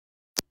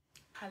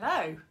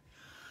Hello.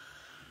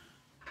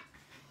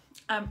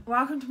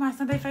 Welcome to my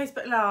Sunday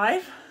Facebook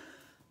Live.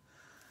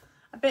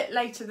 A bit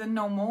later than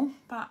normal,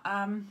 but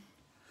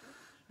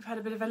we've had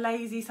a bit of a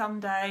lazy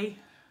Sunday,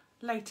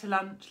 later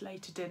lunch,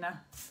 later dinner,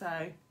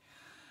 so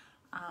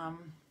I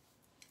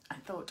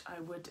thought I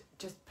would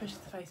just push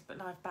the Facebook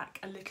Live back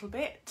a little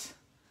bit.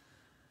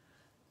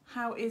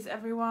 How is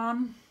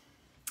everyone?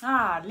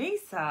 Ah,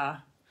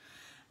 Lisa.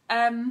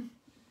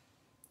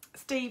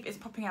 Steve is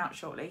popping out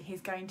shortly.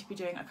 He's going to be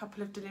doing a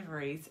couple of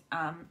deliveries,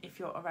 if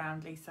you're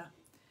around, Lisa.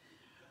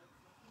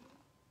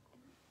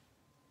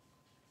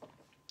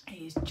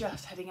 He's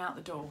just heading out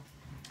the door.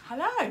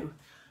 Hello. I'm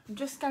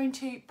just going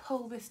to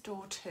pull this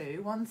door to.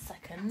 1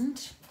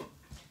 second.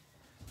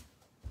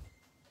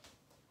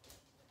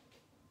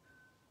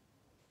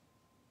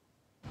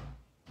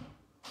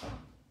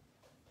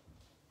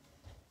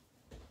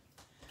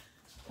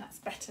 That's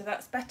better,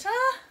 that's better.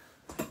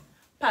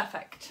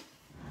 Perfect.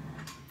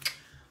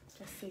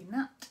 Just seen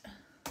that.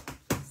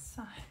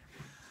 So,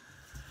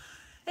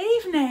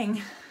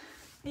 evening.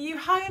 Are you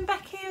home,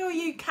 Becky, or are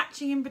you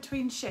catching in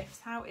between shifts?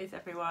 How is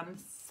everyone?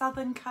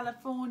 Southern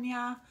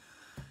California.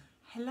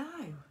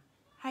 Hello.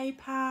 Hey,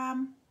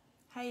 Pam.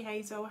 Hey,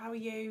 Hazel. How are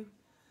you?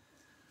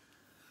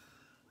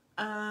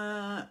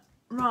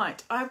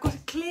 Right. I've got a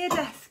clear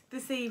desk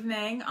this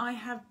evening. I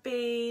have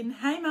been...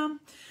 Hey,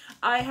 Mum.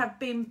 I have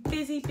been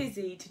busy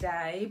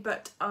today,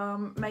 but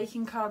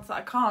making cards that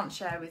I can't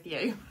share with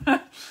you.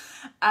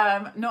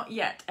 Not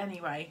yet,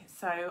 anyway.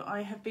 So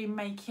I have been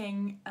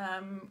making...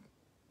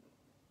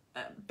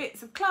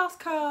 bits of class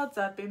cards.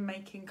 I've been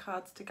making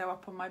cards to go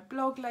up on my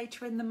blog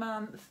later in the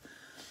month,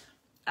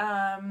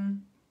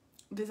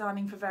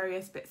 designing for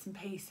various bits and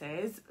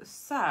pieces.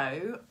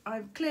 So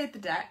I've cleared the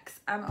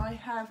decks and I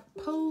have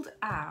pulled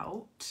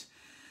out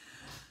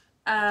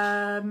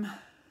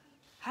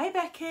hey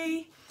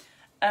Becky,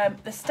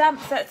 the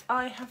stamp sets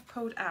I have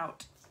pulled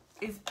out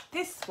is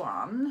this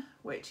one,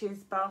 which is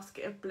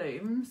Basket of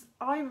Blooms.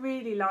 I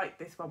really liked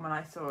this one when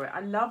I saw it.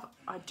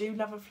 I do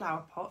love a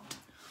flower pot.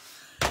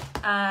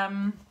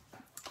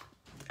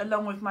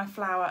 Along with my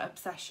flower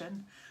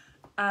obsession.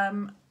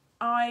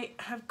 I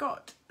have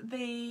got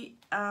the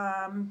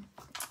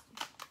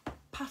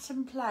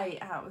pattern play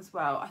out as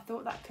well. I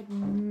thought that could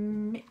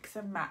mix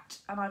and match,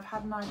 and I've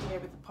had an idea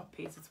with the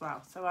poppies as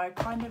well. So I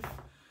kind of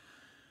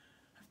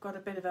have got a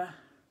bit of a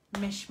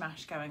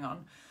mishmash going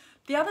on.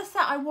 The other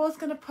set I was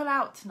going to pull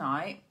out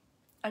tonight,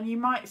 and you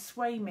might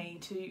sway me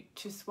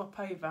to swap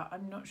over,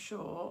 I'm not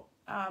sure,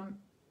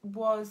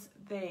 was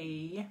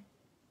the...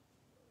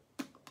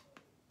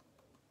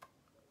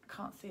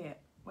 Can't see it.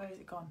 Where is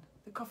it gone?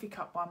 The coffee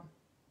cup one.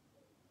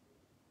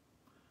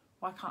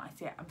 Why can't I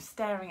see it? I'm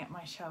staring at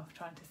my shelf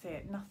trying to see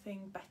it.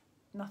 Nothing.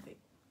 No.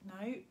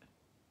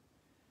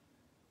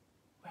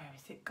 Where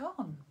is it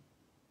gone?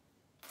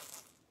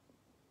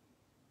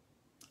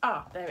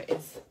 Ah, there it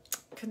is.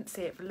 Couldn't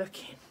see it for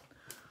looking.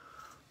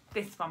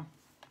 This one.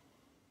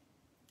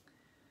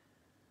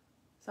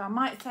 So I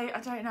might say, I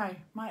don't know,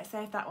 might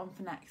save that one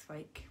for next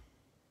week.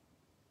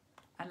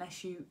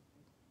 Unless you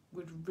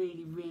would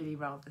really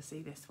rather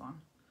see this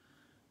one,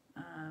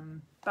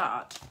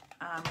 but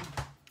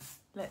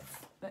let's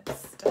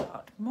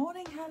start.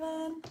 Morning,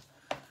 Helen.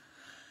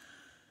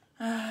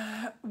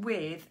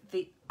 With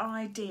the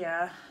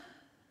idea,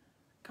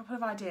 a couple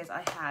of ideas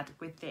I had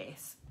with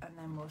this, and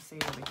then we'll see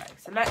where we go.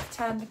 So let's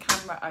turn the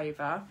camera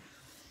over.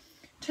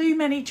 Too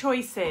many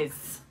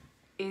choices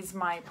is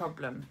my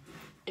problem.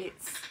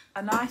 It's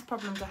a nice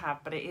problem to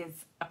have, but it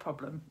is a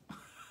problem.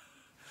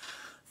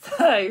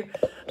 So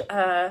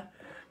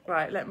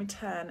right, let me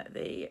turn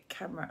the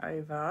camera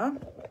over.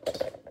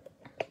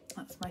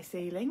 That's my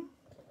ceiling.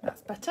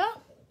 That's better.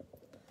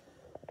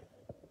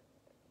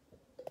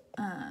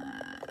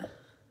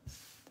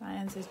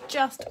 Diane says,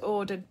 just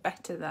ordered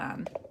better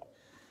than.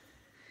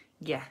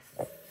 Yes,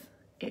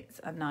 it's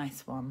a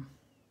nice one.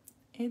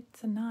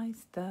 It's a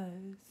nice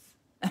those.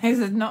 I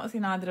have not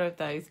seen either of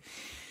those.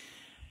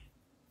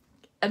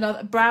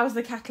 Another, browse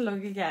the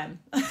catalogue again.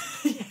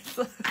 Yes.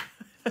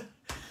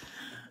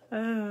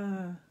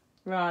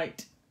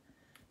 Right.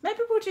 Maybe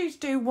we'll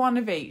just do one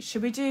of each.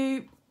 Should we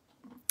do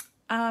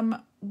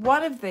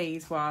one of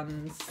these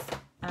ones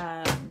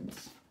and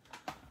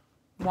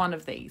one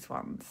of these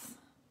ones?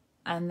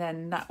 And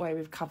then that way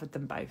we've covered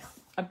them both.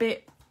 A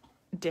bit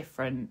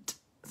different.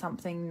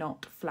 Something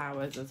not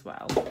flowers as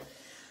well.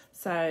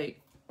 So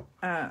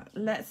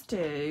let's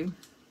do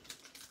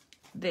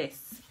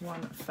this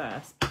one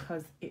first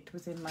because it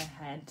was in my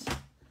head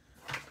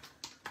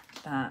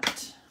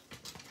that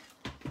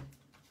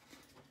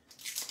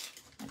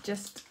I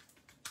just...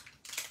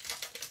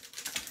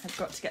 I've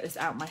got to get this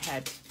out of my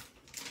head,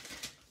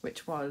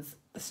 which was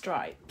the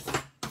stripes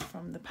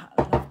from the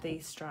pattern of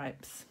these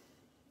stripes.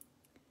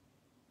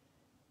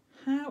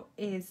 How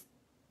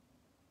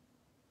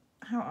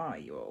are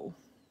you all?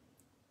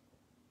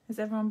 Has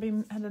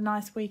everyone had a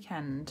nice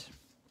weekend?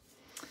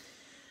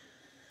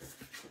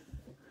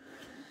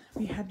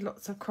 Have you had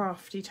lots of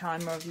crafty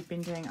time, or have you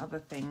been doing other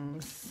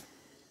things?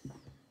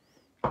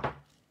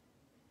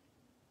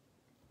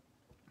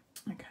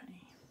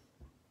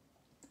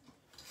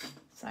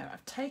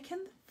 taken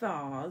the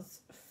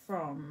vase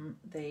from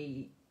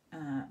the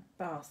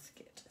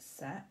basket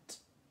set,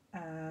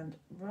 and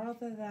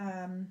rather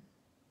than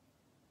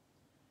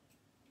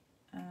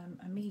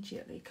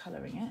immediately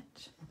colouring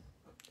it,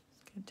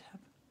 it's good to have.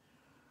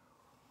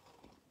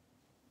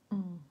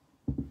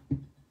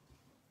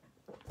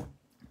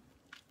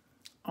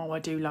 Oh, I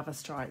do love a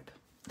stripe.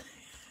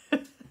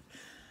 I've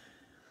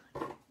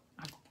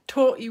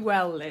taught you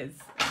well, Liz.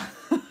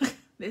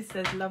 This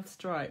says love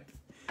stripe.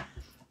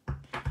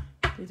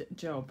 Good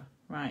job.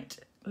 Right,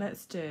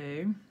 let's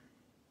do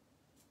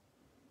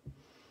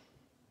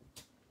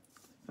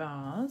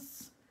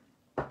vase.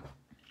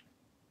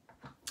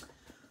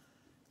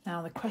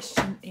 Now the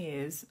question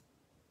is,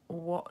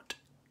 what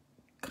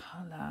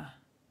colour?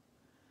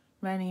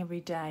 Raining every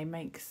day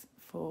makes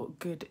for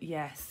good,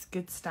 yes,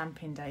 good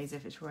stamping days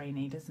if it's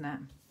rainy, doesn't it?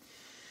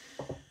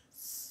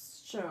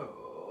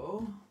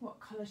 So, what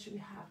colour should we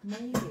have?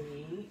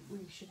 Maybe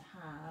we should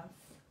have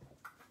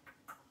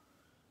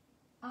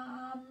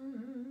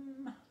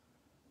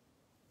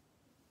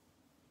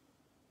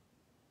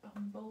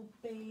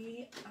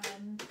Bumblebee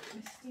and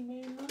Misty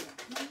Moonlight,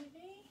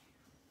 maybe?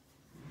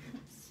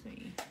 Let's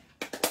see.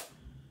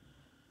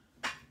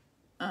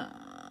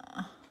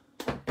 Oh,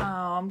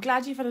 I'm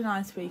glad you've had a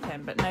nice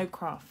weekend, but no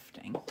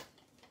crafting.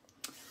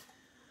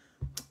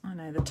 I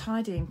know, the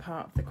tidying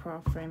part of the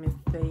craft room is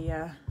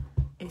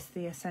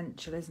the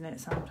essential, isn't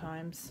it,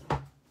 sometimes?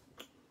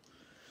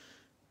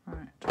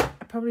 Right,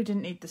 I probably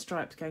didn't need the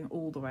stripes going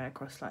all the way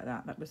across like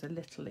that. That was a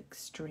little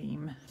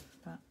extreme,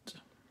 but...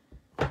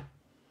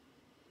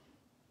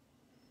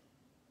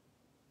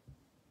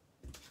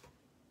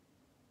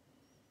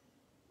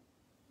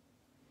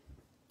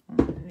 I'm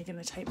only going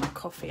to take my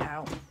coffee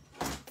out.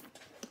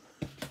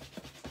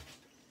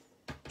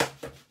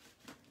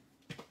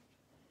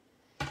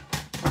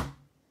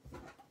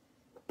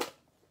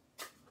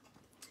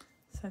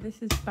 So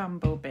this is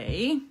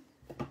Bumblebee.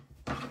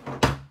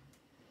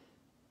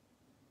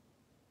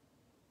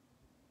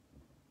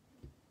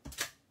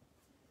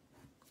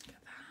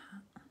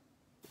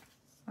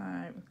 So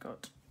we've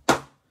got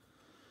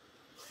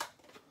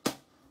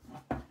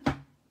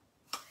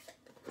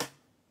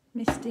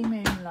Misty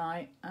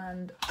Moonlight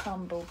and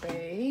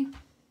Bumblebee.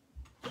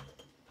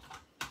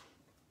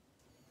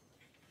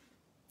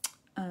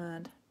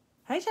 And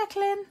hey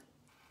Jacqueline!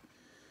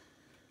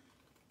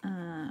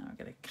 I'm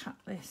going to cut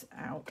this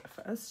out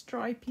for a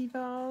stripy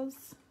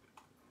vase.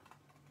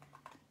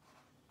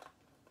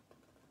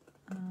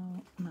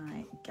 Oh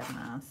my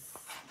goodness.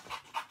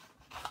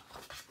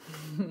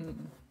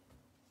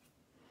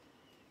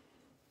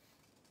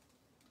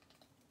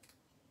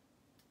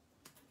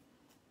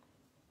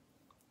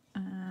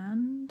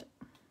 And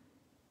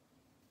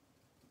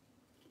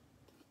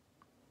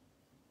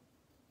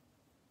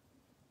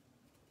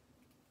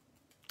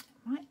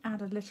I might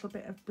add a little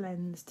bit of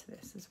blends to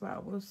this as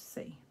well, we'll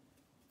see.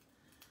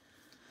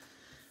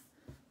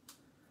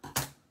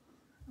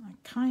 I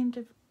kind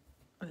of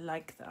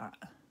like that.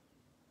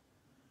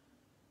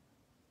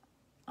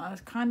 I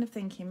was kind of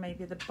thinking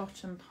maybe the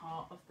bottom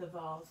part of the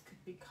vase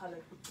could be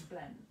coloured with the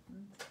blend.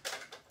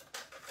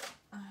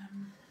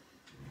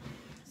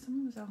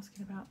 Someone was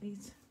asking about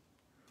these.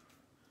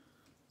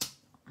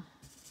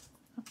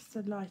 That's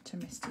the lighter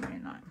Misty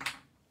Moonlight.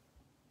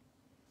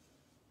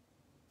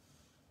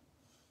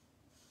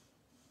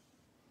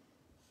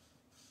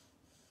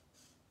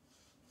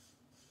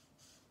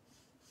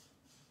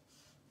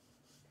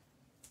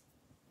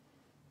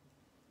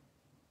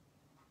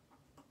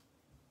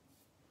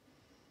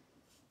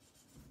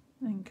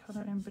 Then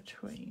colour in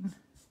between.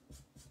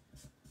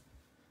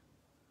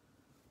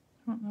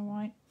 Want the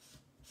white?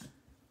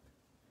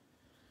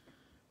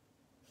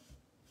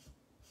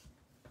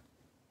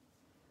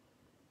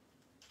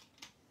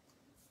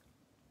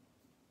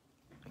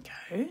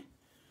 Go.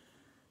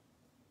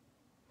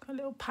 Got a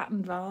little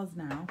patterned vase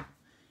now.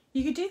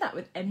 You could do that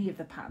with any of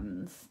the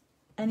patterns,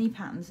 any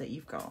patterns that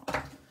you've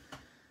got.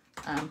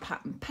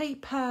 Pattern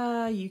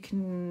paper, you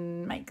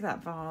can make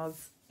that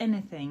vase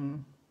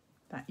anything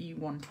that you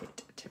want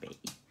it to be.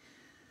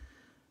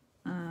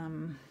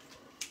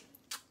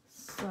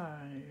 So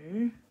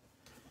I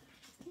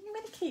think I'm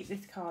going to keep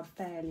this card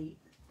fairly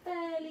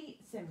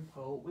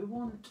simple. We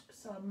want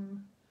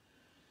some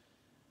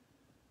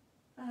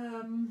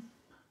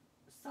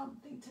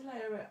something to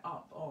layer it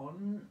up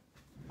on.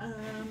 What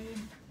have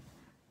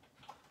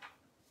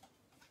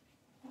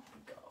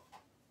we got?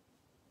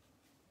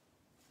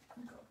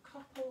 I've got a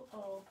couple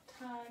of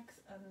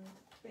tags and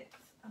bits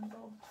and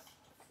bobs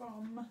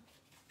from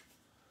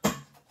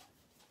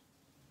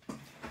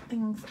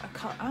things are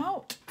cut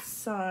out,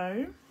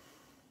 so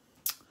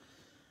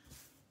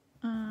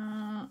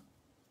that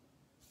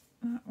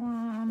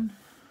one,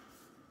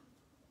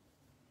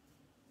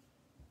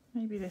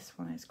 maybe this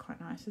one is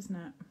quite nice, isn't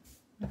it?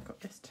 I've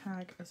got this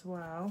tag as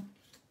well.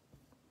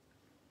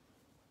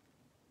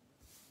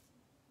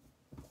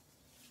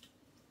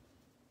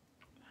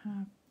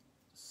 Have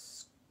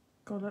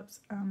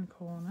scallops and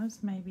corners,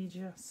 maybe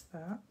just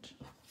that.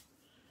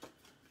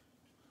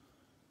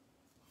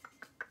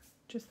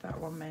 Just that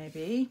one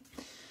maybe.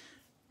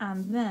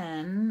 And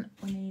then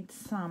we need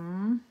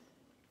some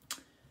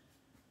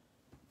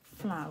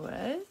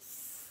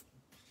flowers.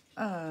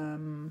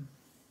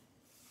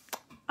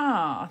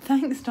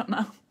 Thanks,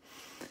 Donna.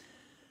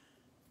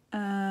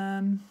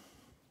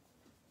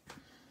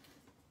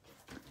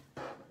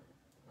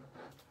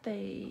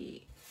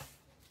 They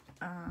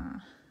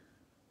are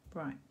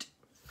right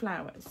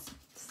flowers.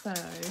 So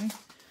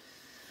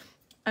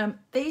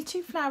these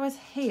two flowers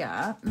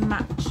here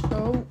match.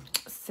 Oh,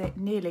 sit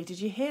nearly. Did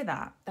you hear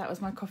that? That was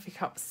my coffee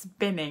cup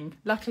spinning.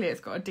 Luckily, it's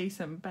got a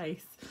decent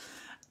base.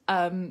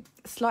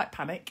 Slight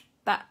panic.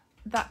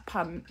 That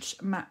punch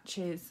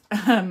matches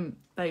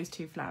those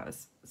two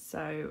flowers,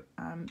 so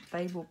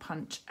they will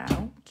punch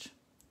out.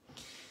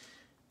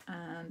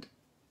 And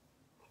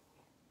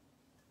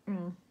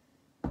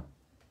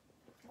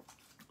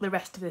the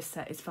rest of this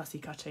set is fussy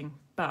cutting,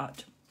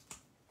 but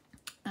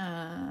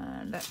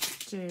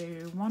let's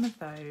do one of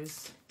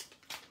those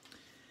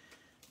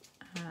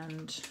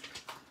and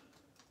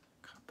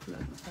a couple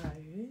of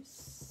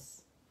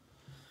those,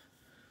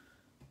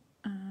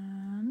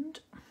 and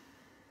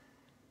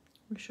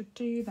we should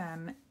do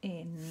them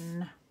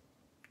in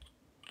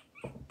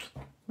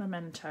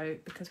Memento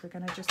because we're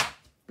going to just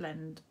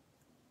blend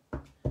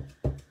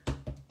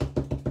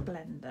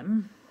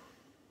them.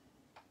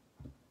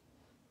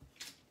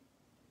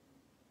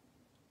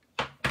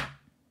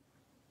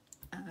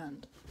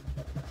 And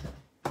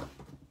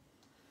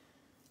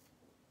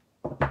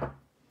I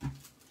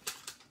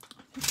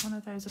think one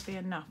of those will be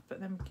enough, but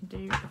then we can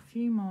do a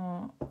few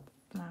more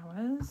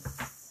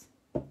flowers.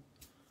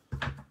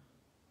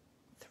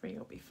 3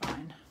 will be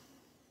fine.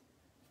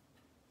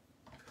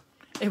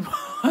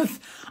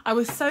 I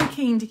was so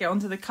keen to get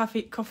onto the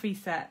coffee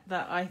set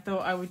that I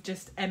thought I would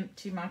just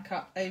empty my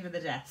cup over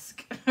the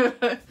desk.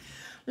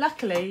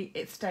 Luckily,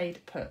 it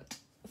stayed put.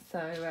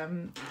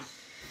 So,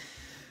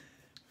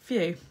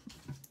 phew.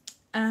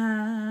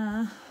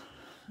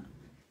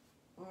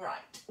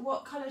 Right,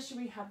 what colour should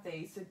we have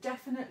these? So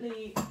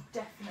definitely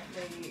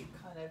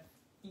kind of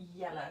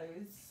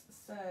yellows.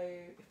 So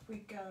if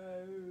we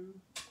go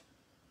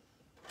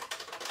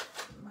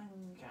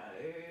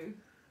mango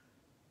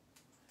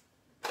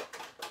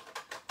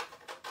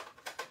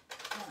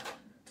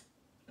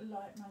and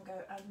light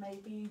mango and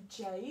maybe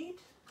jade,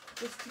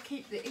 just to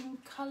keep the in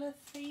colour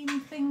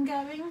theme thing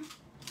going.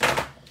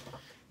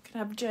 Could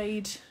have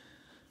jade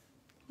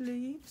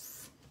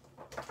leaves.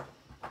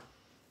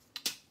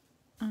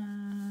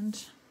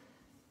 And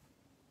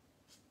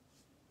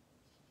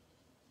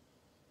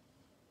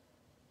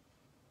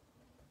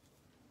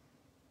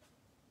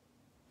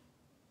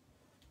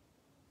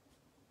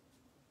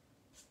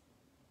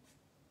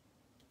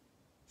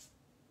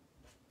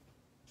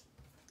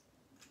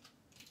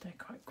they're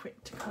quite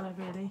quick to colour,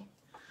 really.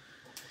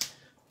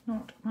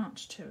 Not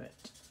much to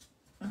it.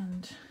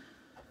 And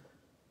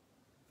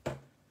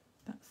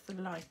that's the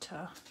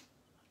lighter.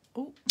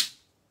 Oh.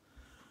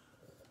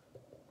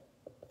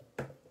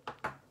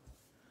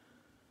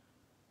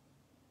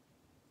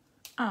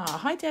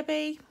 Hi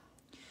Debbie.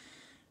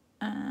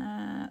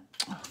 I've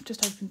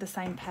just opened the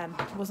same pen.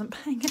 I wasn't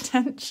paying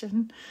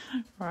attention.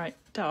 Right,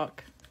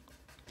 dark.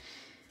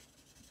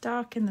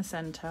 Dark in the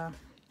centre.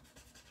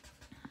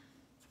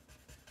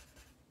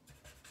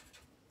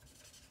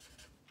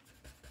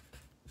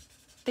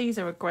 These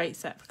are a great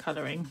set for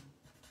colouring.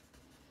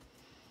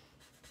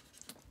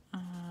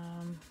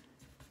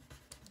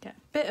 Get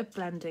a bit of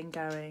blending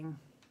going.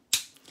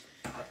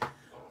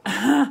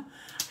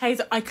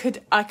 Hazel, I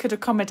could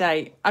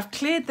accommodate. I've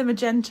cleared the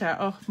magenta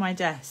off my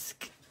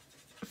desk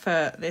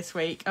for this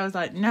week. I was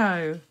like,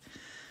 no,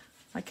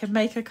 I can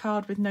make a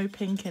card with no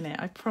pink in it.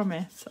 I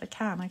promise. I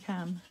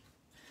can.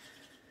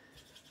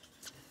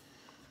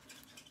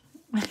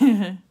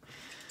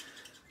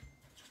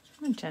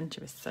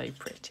 Magenta is so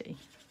pretty.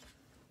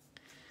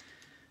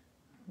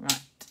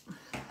 Right.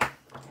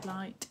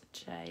 Light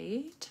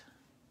jade.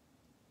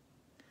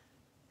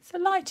 Is the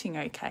lighting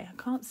okay? I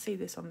can't see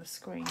this on the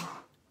screen.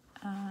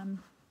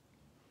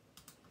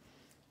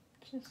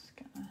 Just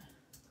gonna.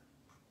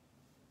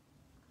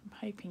 I'm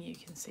hoping you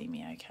can see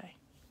me okay.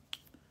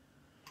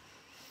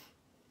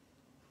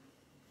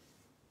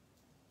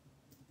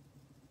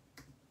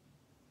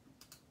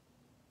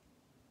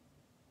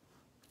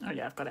 Oh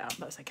yeah, I've got it up.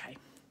 That's okay.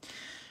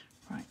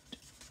 Right.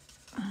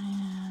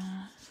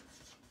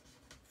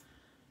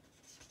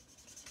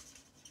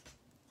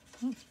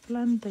 Let's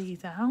blend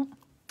these out.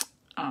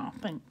 Oh,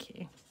 thank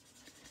you.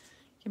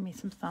 Give me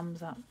some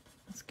thumbs up.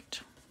 That's good.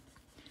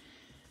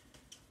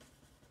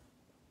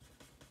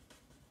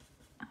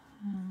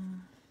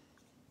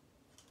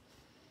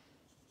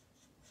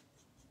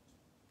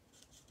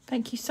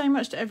 Thank you so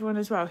much to everyone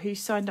as well who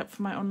signed up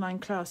for my online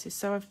classes.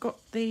 So I've got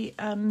the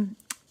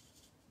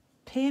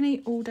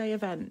Peony all day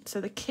event.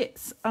 So the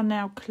kits are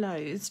now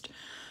closed,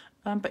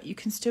 but you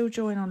can still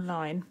join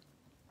online.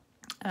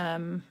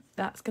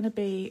 That's going to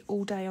be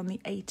all day on the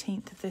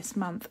 18th of this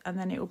month, and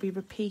then it will be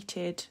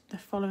repeated the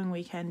following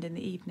weekend in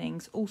the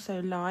evenings,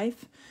 also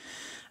live.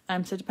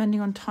 So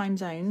depending on time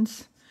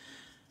zones,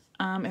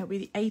 it'll be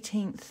the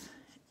 18th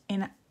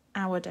in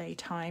our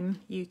daytime,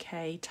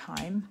 UK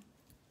time,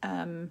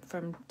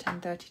 from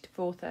 10:30 to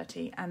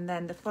 4:30, and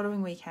then the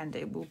following weekend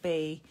it will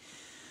be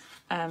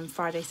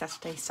Friday,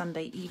 Saturday,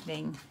 Sunday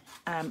evening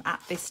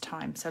at this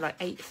time, so like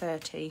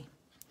 8:30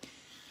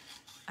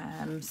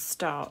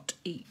 start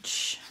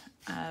each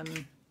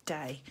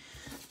day.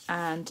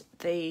 And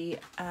the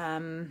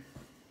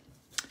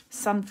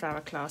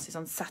sunflower class is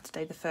on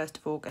Saturday the 1st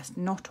of August,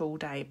 not all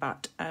day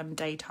but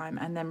daytime,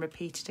 and then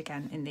repeated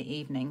again in the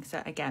evening.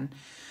 So again,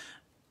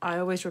 I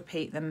always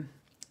repeat them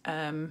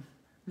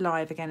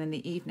live again in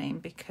the evening,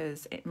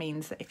 because it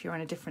means that if you're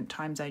in a different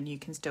time zone you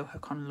can still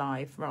hook on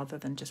live rather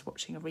than just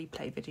watching a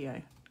replay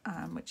video,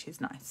 which is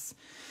nice.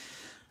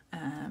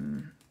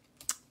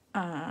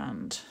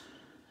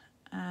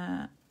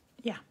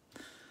 Yeah,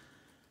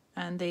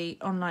 and the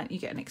online, you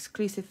get an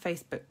exclusive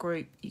Facebook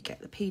group, you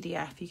get the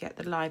PDF, you get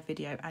the live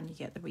video, and you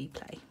get the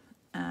replay.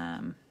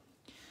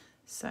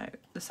 So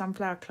the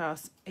sunflower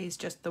class is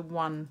just the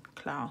one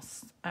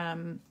class.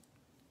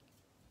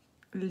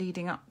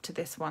 Leading up to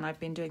this one, I've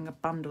been doing a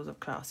bundles of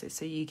classes,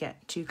 so you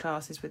get 2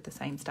 classes with the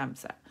same stamp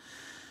set.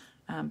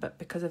 But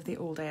because of the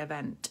all-day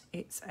event,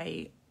 it's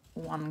a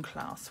one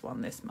class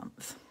one this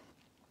month.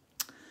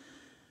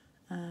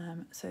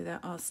 So there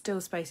are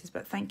still spaces,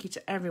 but thank you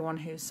to everyone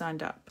who's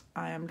signed up.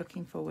 I am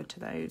looking forward to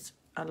those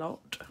a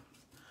lot.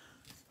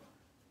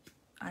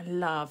 I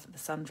love the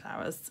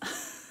sunflowers.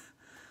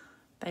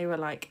 They were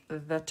like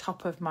the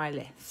top of my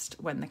list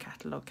when the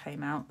catalogue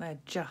came out. They're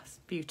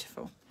just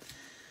beautiful.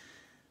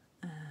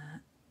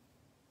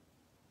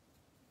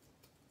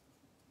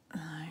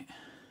 Right.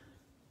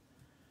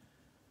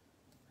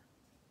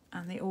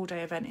 And the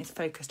all-day event is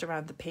focused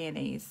around the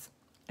peonies.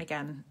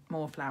 Again,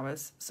 more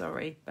flowers,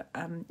 sorry, but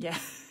yeah,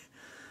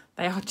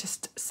 they are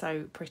just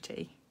so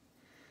pretty.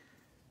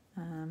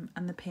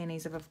 And the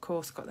peonies have, of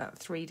course, got that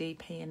 3D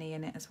peony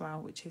in it as well,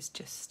 which is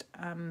just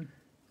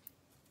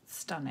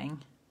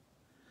stunning.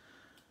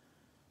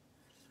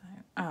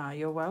 So,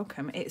 you're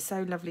welcome. It's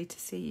so lovely to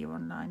see you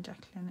online,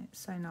 Jacqueline. It's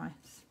so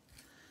nice.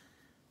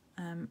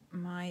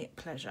 My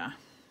pleasure.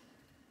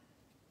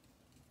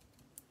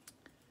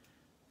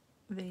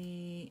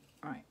 Right.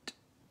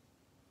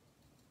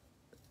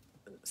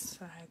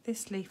 So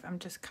this leaf I'm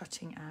just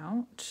cutting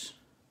out.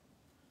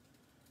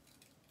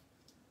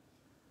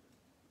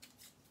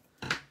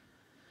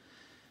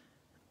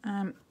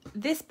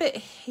 This bit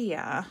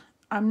here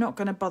I'm not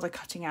going to bother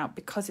cutting out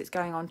because it's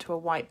going onto a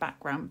white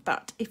background,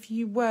 but if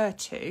you were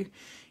to,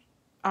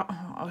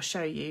 I'll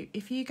show you.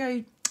 If you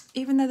go,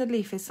 even though the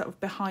leaf is sort of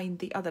behind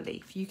the other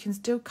leaf, you can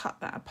still cut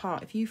that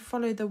apart. If you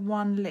follow the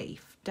one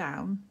leaf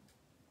down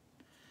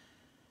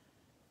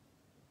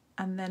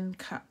and then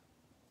cut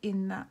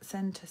in that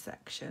centre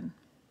section,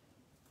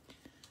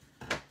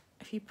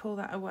 if you pull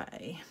that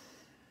away,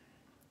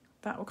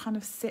 that will kind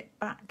of sit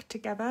back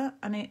together,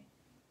 and it,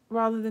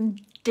 rather than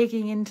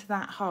digging into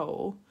that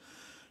hole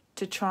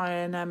to try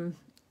and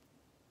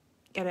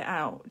get it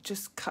out,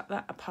 just cut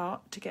that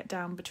apart to get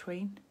down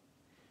between.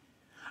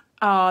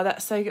 Oh,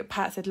 that's so good.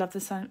 Pat said, love the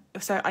sun.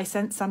 So I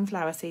sent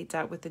sunflower seeds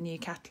out with the new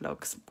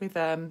catalogues with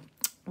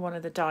one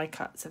of the die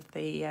cuts of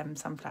the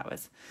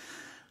sunflowers.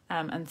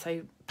 And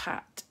so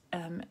Pat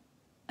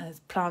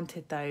has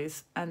planted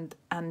those, and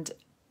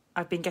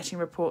I've been getting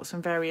reports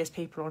from various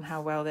people on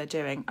how well they're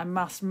doing. I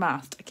must.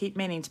 I keep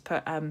meaning to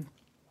put a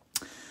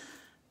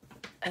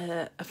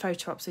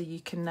photo up so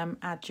you can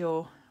add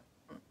your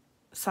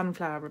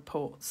sunflower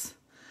reports.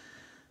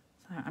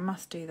 So I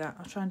must do that.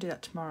 I'll try and do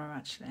that tomorrow,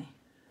 actually.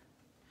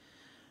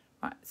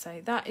 Right, so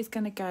that is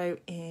going to go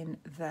in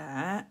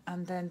there,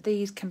 and then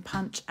these can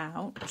punch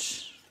out.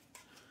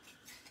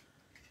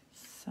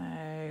 So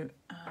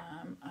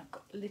I've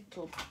got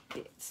little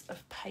bits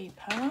of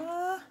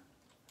paper.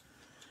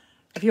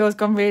 Have yours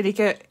gone really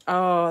good?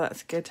 Oh,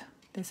 that's good.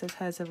 This says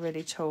hers are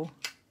really tall.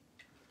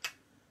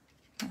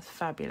 That's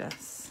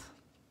fabulous.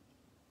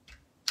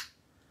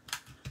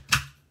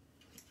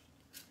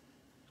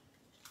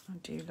 I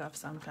do love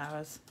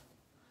sunflowers.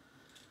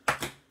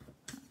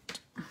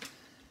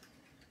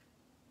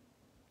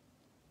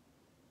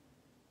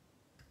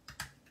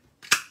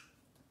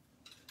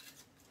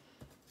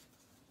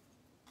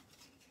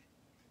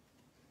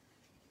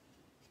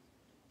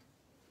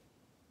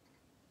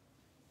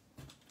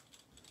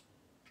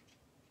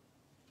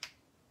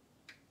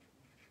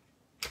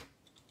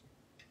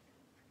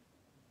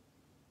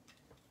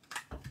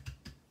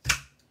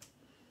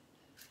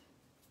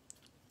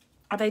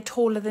 Are they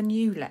taller than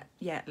you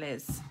yet,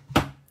 Liz?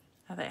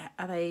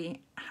 Are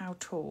they how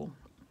tall?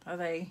 Are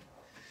they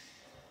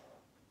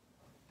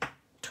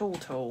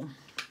tall?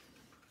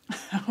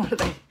 What are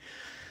they?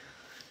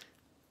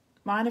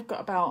 Mine have got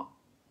about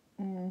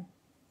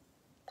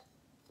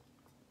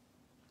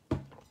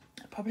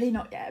probably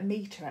not yet a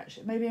metre,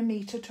 actually. Maybe a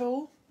metre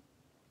tall.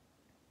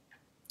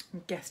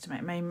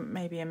 Guesstimate,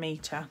 maybe a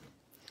metre.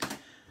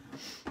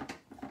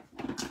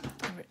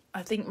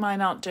 I think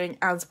mine aren't doing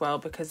as well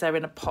because they're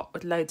in a pot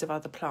with loads of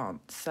other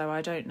plants, so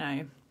I don't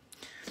know.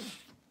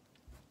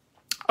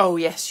 Oh,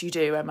 yes, you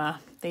do, Emma.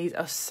 These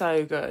are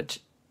so good.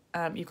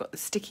 You've got the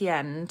sticky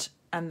end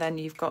and then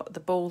you've got the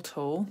ball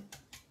tool,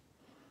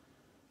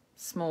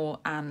 small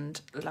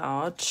and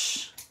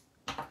large,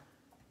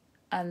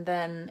 and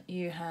then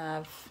you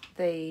have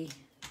the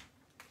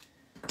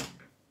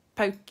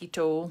pokey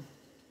tool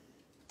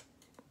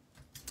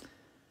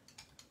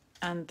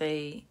and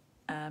the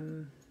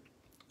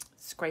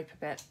scraper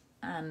bit,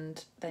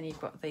 and then you've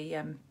got the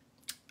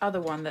other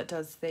one that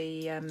does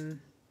the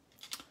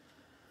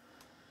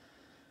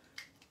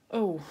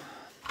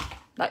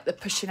like the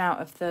pushing out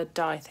of the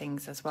die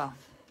things as well.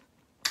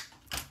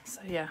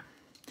 So yeah,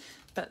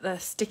 but the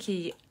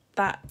sticky,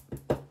 that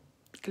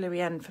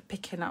gluey end for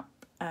picking up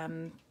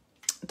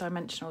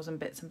dimensionals and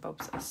bits and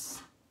bobs,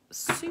 that's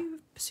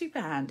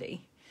super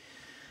handy.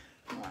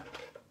 Right.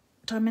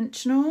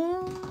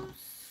 Dimensionals.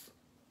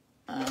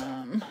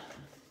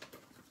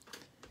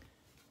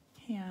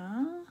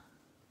 Here.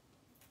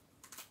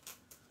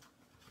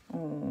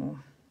 Oh,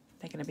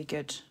 they're going to be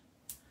good.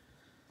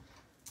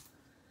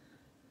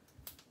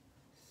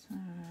 So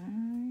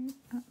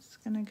that's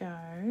going to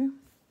go.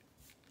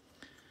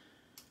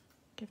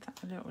 Give that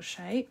a little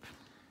shape.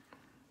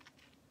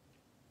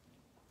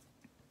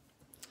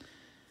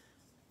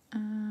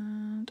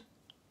 And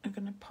I'm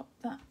going to pop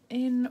that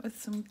in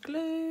with some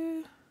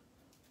glue.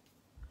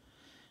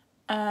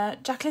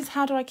 Jacqueline's,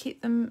 how do I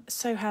keep them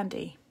so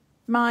handy?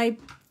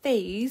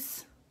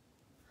 These,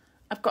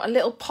 I've got a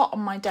little pot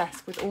on my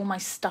desk with all my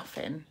stuff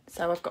in.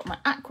 So I've got my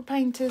aqua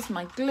painters,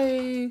 my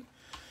glue,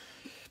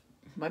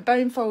 my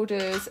bone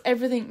folders,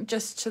 everything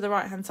just to the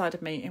right hand side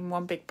of me in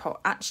one big pot.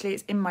 Actually,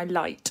 it's in my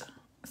light.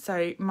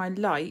 So my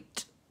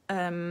light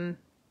has,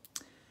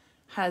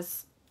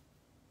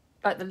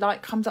 like, the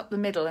light comes up the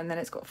middle and then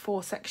it's got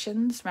 4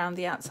 sections around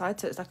the outside.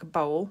 So it's like a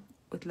bowl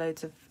with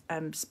loads of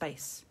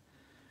space.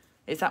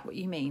 Is that what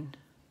you mean?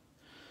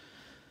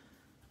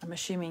 I'm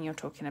assuming you're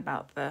talking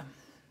about the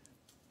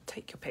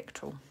take your pick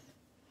tool.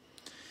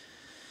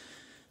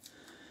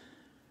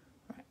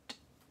 Right.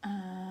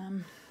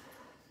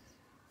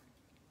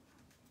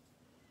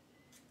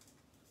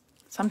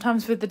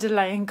 Sometimes with the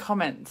delay in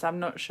comments, I'm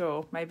not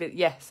sure. Maybe,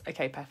 yes.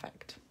 Okay,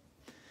 perfect.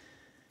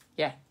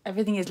 Yeah,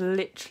 everything is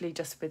literally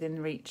just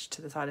within reach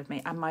to the side of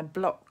me. And my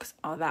blocks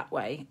are that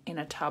way in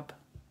a tub.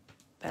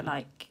 They're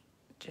like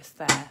just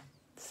there.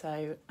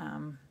 So,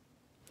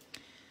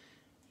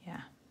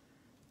 yeah.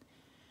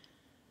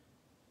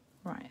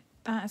 Right,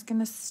 that is going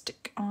to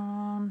stick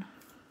on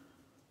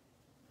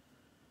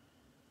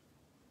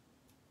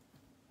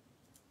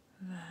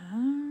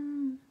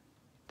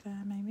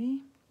there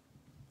maybe.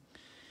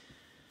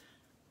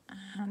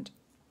 And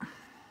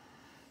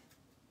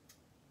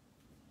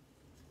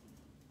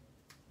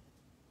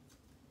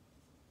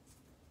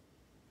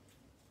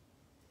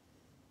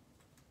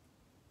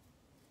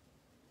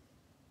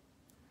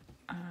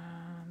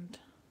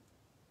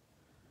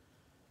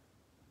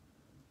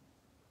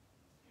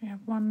we have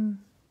one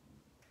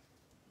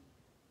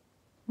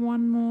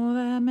more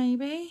there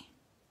maybe.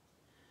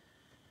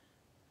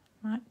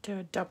 Might do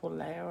a double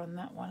layer on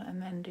that one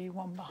and then do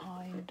one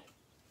behind.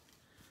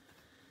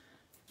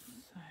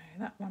 So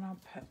that one I'll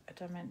put a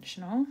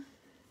dimensional.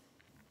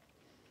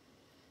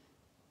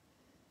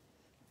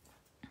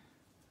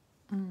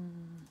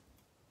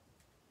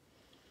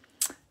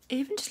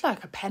 Even just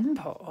like a pen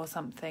pot or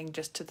something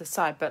just to the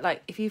side. But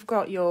like if you've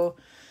got your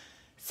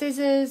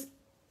scissors,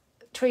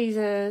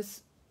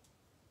 tweezers,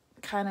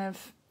 kind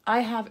of,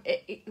 I have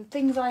the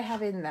things I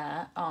have in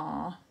there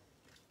are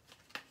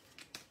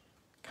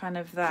kind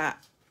of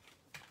that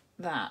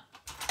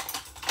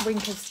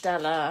Wink of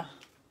Stella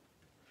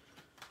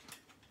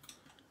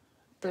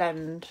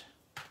blend,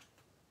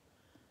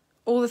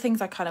 all the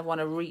things I kind of want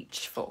to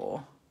reach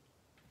for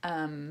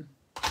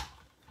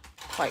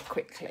quite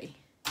quickly.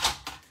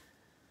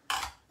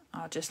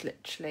 Are just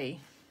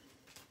literally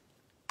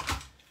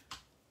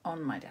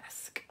on my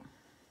desk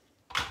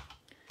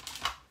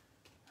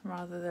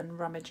rather than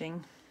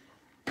rummaging.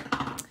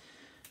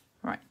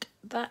 Right,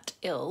 that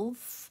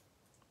is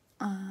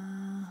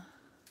that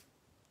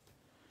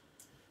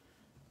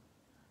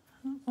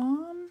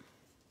one.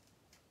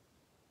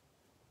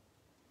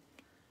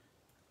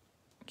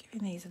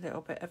 Giving these a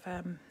little bit of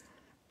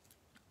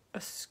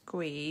a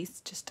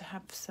squeeze just to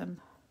have some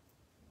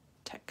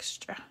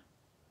texture.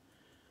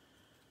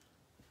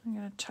 I'm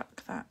going to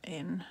tuck that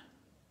in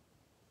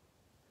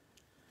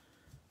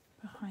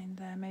behind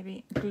there.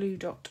 Maybe glue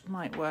dot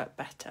might work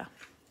better.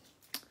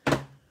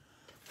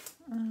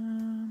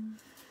 And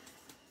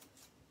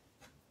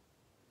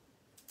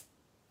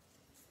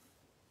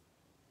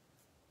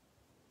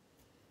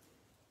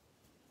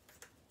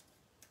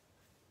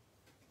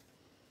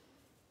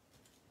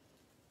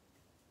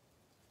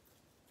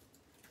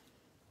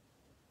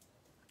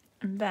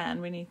then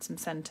we need some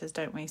centres,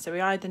 don't we? So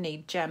we either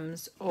need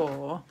gems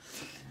or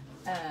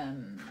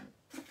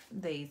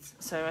these.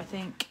 So I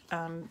think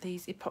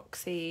these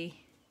epoxy,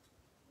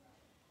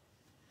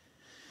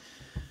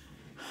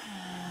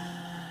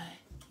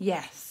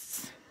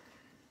 yes,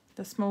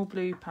 the small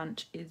blue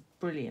punch is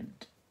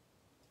brilliant.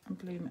 A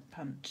blue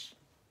punch.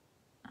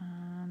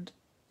 And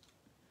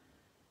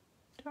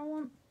do I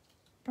want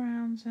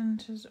brown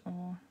centres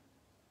or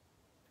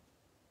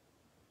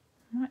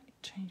I might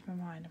change my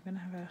mind. I'm going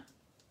to have a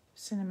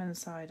cinnamon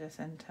cider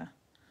centre.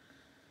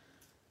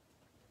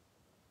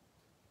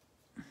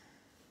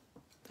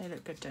 They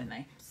look good, don't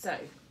they? So,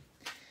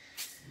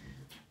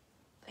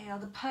 they are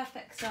the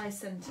perfect size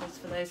centres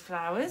for those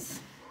flowers.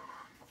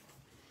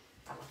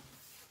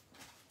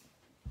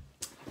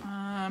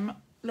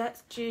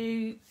 Let's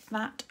do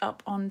that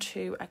up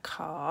onto a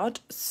card.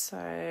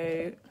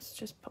 So let's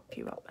just pop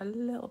you up a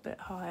little bit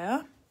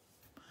higher.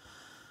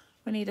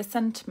 We need a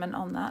sentiment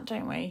on that,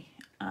 don't we?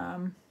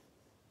 There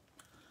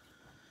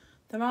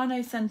are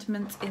no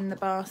sentiments in the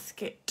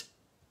basket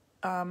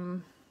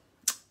of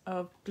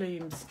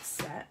blooms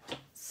set.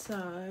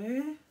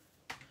 So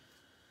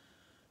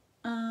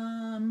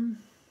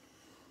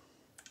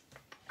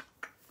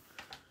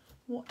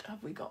what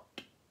have we got?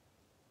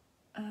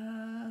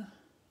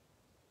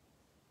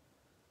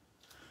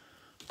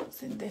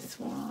 What's in this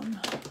one?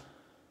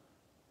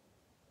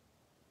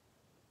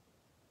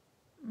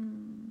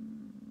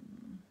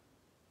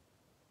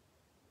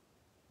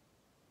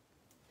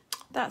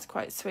 That's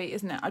quite sweet,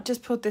 isn't it? I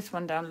just pulled this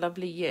one down.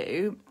 Lovely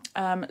you.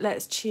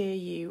 Let's cheer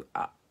you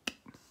up.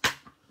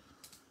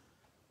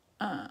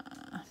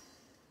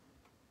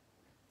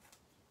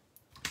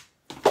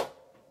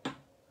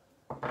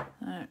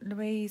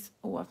 Louise.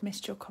 Oh, I've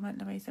missed your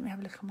comment, Louise. Let me have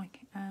a look on my...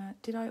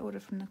 did I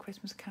order from the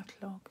Christmas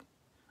catalogue?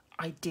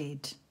 I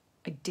did.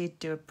 I did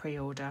do a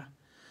pre-order.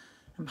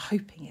 I'm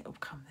hoping it'll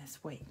come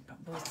this week, but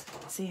we'll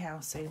see how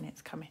soon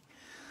it's coming.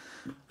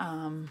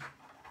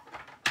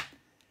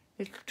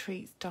 Little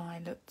Treats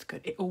die looks good.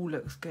 It all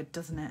looks good,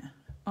 doesn't it?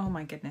 Oh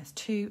my goodness,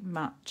 too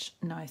much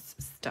nice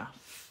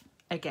stuff.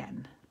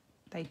 Again,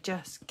 they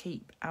just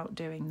keep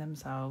outdoing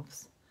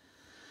themselves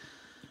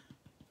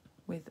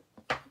with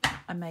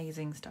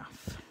amazing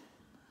stuff.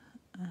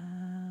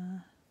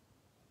 I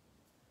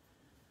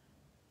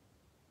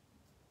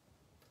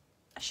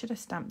should have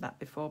stamped that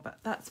before, but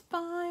that's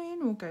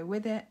fine. We'll go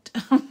with it.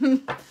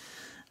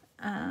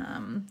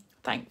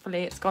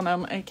 Thankfully, it's gone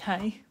on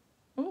okay.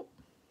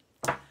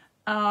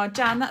 Oh,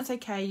 Jan, that's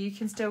okay. You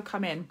can still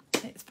come in.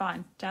 It's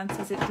fine. Jan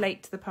says it's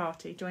late to the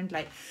party. Joined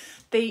late.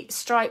 The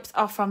stripes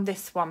are from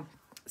this one.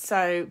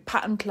 So,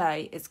 Pattern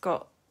Play. It's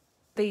got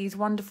these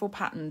wonderful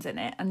patterns in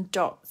it and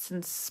dots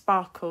and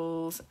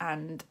sparkles,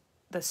 and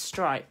the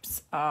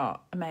stripes are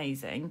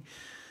amazing.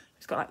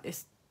 It's got like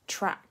this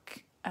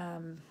track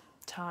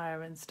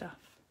tyre and stuff.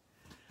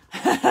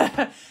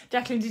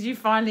 Jacqueline, did you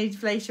finally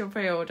place your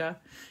pre-order?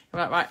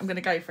 You're like, right, I'm going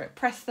to go for it.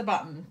 Press the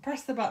button,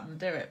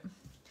 do it.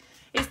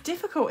 It's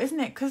difficult, isn't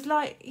it? Because,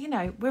 like, you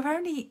know, we're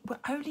only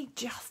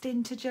just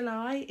into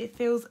July. It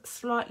feels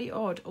slightly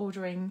odd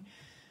ordering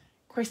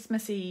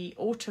Christmassy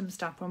autumn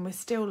stuff when we're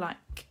still,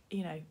 like,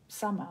 you know,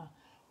 summer.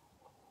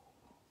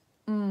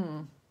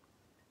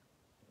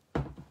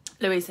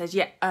 Louise says,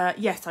 yeah,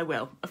 yes, I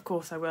will. Of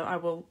course I will. I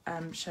will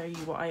show you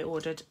what I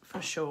ordered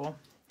for sure.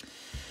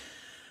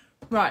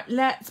 Right,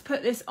 let's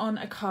put this on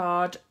a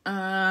card.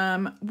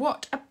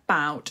 What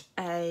about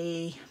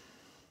a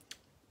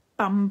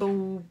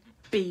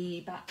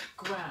bumblebee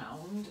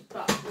background,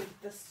 but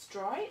with the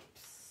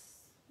stripes,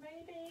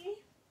 maybe?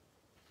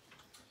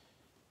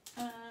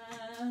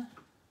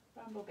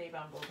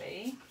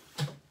 Bumblebee.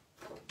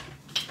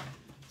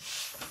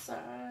 So,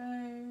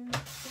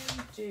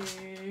 we do...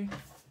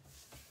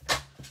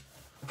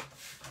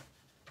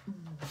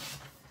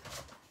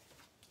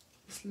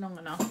 It's long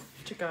enough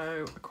to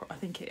go across, I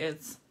think it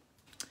is.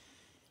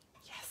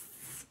 Yes.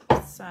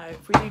 So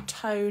if we do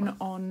tone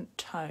on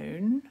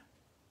tone,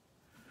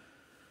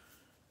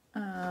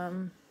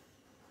 I'm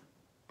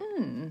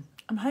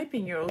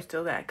hoping you're all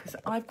still there, because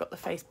I've got the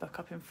Facebook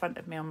up in front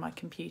of me on my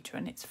computer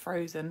and it's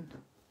frozen.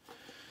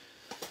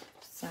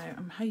 So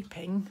I'm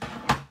hoping.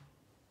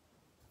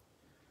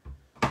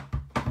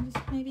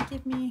 Just maybe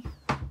give me.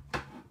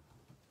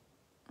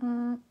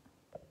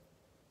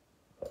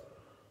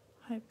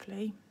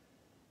 Hopefully.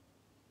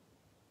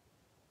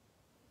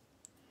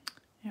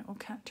 It will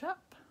catch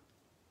up.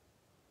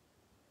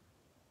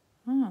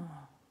 Oh,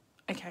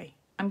 okay.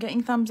 I'm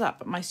getting thumbs up,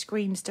 but my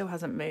screen still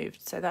hasn't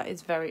moved, so that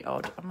is very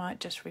odd. I might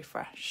just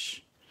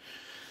refresh.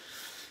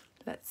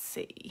 Let's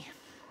see.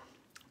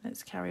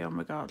 Let's carry on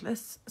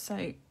regardless.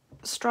 So,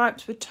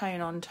 stripes with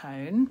tone on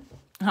tone.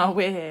 Oh,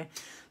 we're here.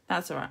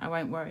 That's all right. I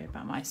won't worry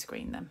about my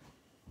screen then.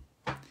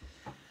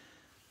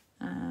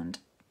 And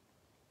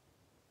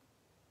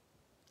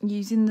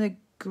using the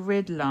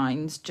grid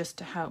lines just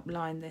to help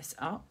line this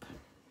up.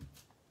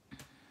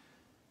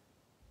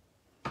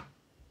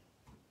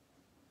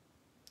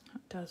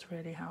 Does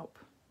really help.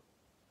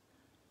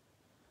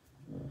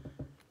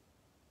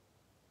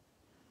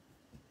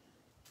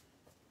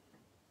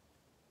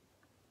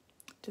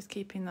 Just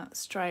keeping that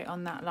straight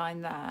on that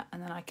line there,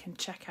 and then I can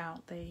check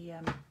out the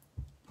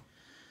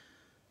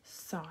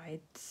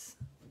sides.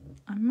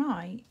 I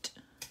might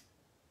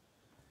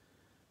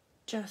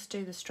just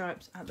do the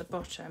stripes at the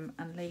bottom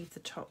and leave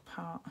the top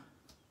part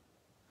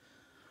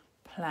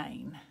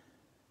plain.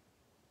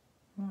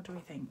 What do we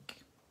think?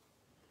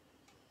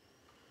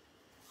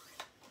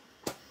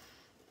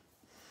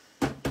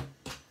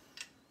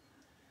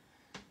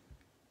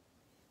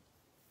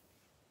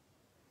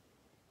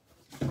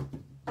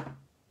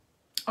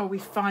 Oh, we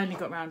finally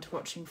got round to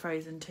watching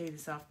Frozen 2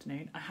 this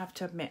afternoon. I have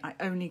to admit, I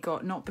only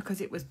got, not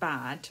because it was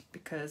bad,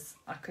 because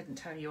I couldn't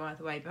tell you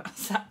either way, but I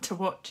sat to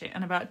watch it,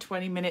 and about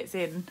 20 minutes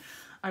in,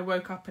 I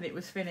woke up and it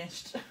was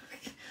finished.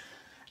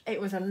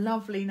 It was a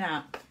lovely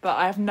nap, but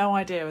I have no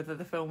idea whether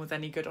the film was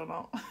any good or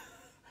not.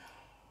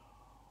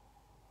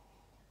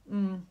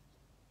 It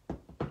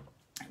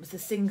was the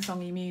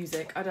sing-songy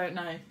music. I don't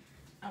know.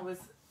 I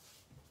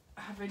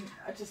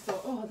just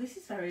thought, oh, this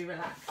is very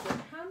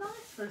relaxing. How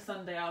nice for a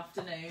Sunday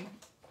afternoon.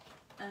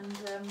 And,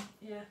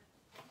 yeah.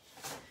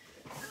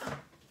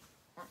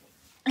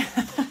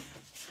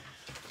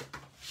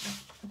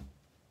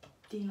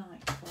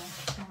 Delightful.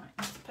 Right,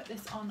 let's put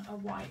this on a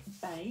white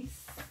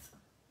base.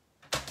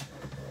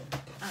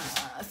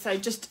 So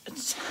just,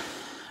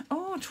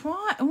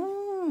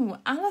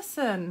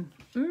 Alison.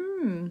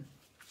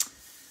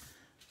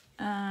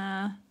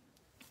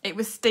 It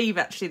was Steve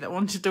actually that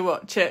wanted to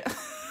watch it.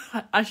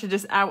 I should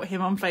just out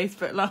him on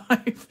Facebook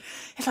Live.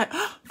 He's like,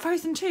 oh,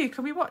 Frozen 2,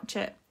 can we watch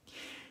it?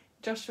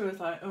 Joshua was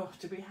like, oh,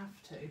 do we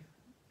have to?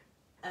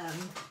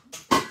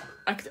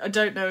 I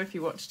don't know if he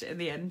watched it in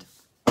the end.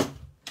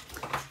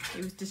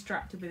 He was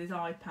distracted with his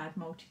iPad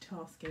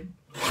multitasking.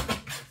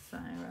 So,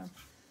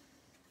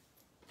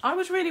 I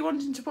was really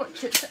wanting to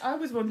watch it.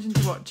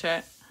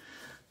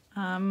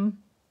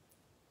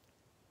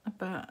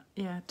 But,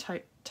 yeah,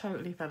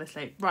 totally fell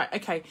asleep. Right,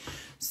 okay.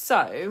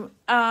 So,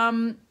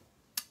 oh,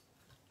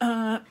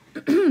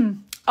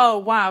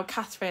 wow,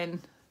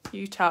 Catherine,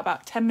 Utah,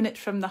 about 10 minutes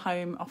from the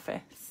home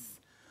office.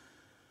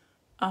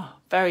 Oh,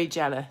 very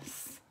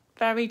jealous.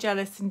 Very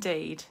jealous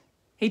indeed.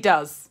 He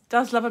does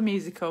love a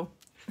musical.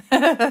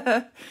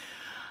 Emma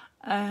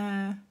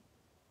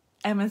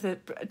said,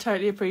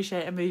 totally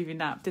appreciate a movie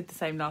nap. Did the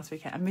same last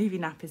weekend. A movie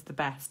nap is the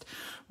best.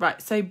 Right,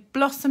 so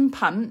Blossom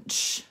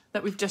Punch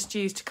that we've just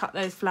used to cut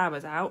those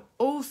flowers out.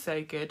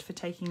 Also good for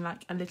taking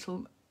like a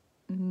little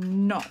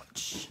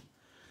notch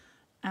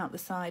out the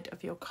side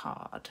of your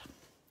card.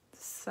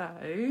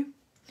 So,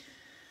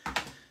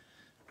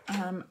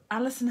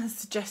 Alison has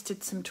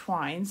suggested some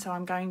twine, so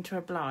I'm going to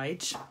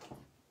oblige.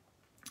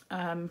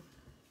 And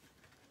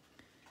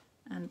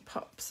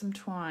pop some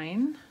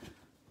twine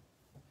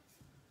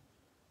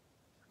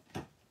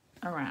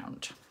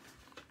around.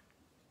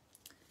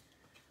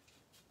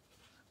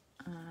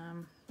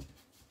 I'm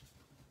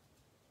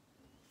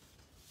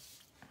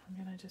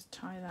going to just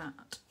tie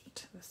that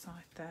to the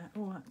side there.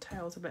 Oh, that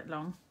tail's a bit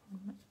long.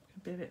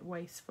 It'd be a bit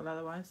wasteful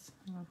otherwise.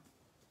 Hang on.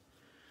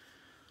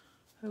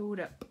 Hold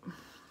up.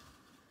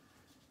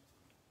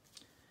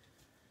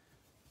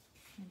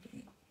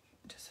 Maybe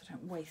just so I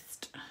don't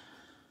waste.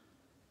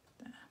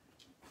 There.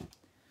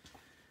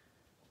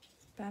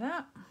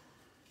 Better.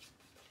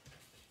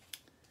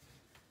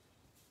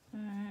 So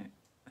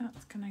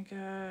that's going to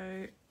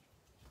go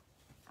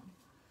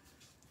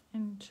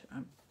into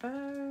a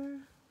bow.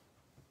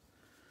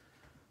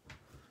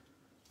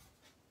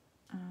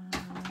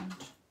 And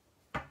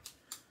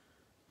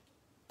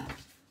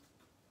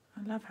I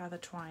love how the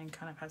twine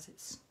kind of has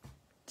its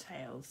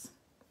tails.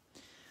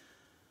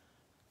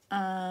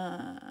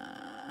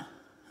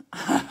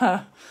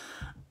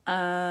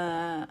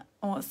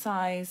 What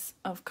size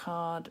of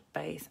card,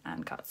 base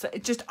and cut? So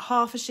it's just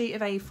half a sheet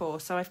of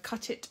A4. So I've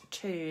cut it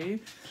to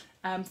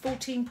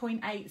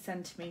 14.8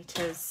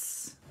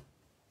 centimetres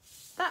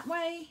that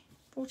way,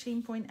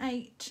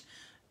 14.8,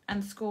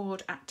 and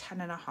scored at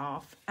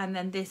 10.5. And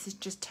then this is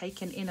just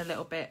taken in a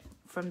little bit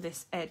from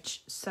this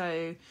edge.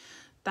 So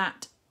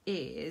that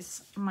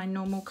is my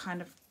normal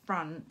kind of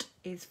front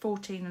is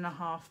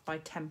 14.5 by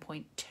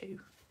 10.2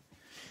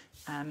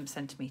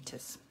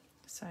 centimetres.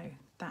 So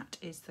that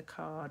is the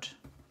card,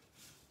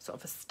 sort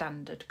of a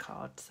standard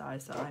card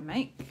size that I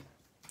make.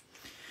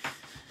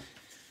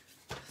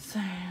 So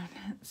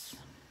let's...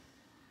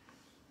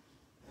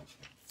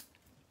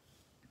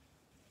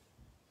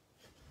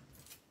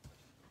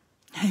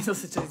 He's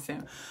also doing the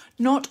same.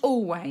 Not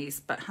always,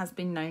 but has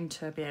been known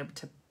to be able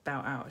to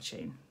belt out a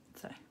tune.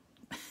 So,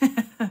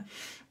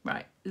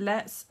 right,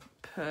 let's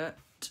put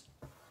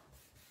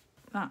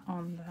that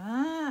on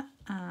there,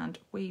 and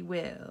we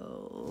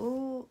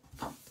will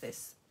pop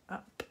this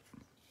up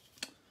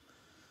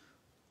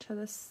to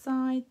the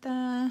side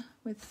there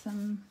with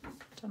some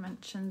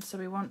dimensions. So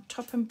we want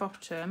top and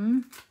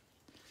bottom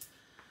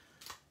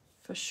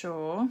for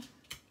sure,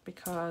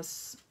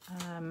 because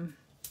I want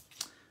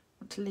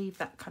to leave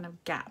that kind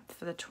of gap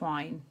for the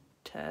twine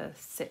to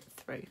sit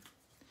through.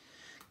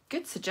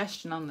 Good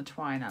suggestion on the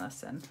twine,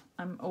 Alison.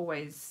 I'm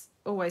always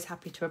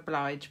happy to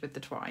oblige with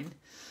the twine.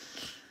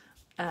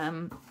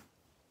 Right,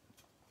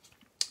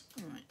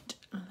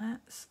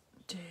 let's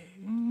do...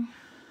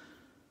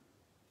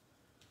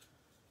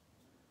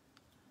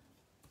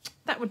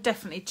 That would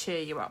definitely cheer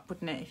you up,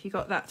 wouldn't it, if you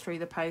got that through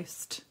the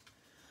post?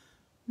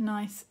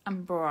 Nice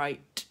and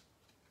bright,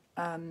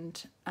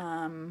 and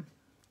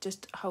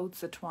just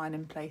holds the twine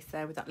in place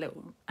there with that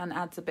little, and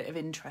adds a bit of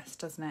interest,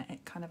 doesn't it?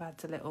 It kind of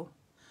adds a little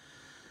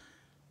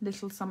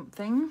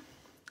something.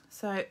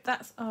 So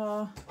that's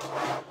our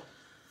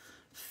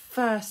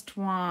first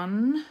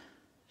one.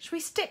 Should we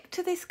stick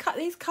to this cut?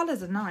 These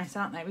colours are nice,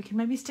 aren't they? We can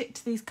maybe stick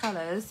to these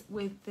colours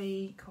with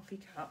the coffee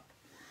cup.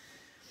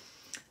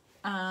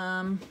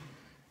 I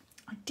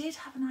did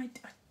have an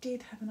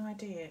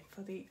idea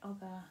for the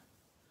other.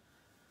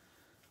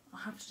 I'll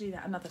have to do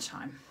that another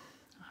time.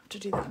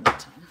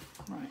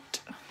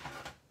 Right.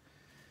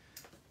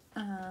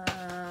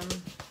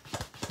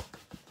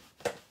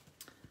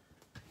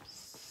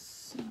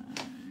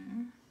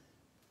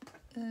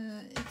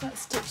 Is that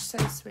stitched so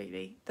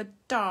sweetly? The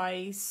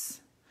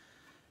dies,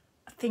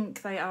 I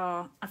think they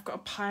are. I've got a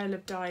pile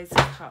of dies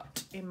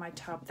cut in my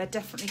tub. They're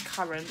definitely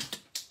current.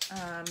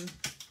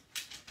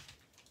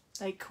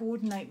 They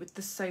coordinate with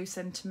the So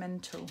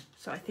Sentimental,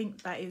 so I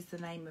think that is the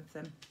name of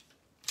them.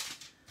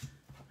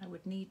 I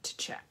would need to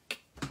check.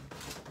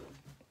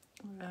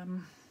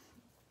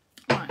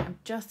 Right, I'm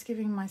just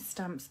giving my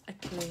stamps a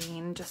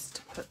clean just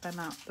to put them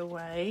out the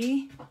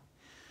way,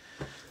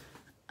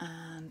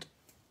 and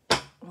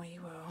we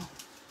will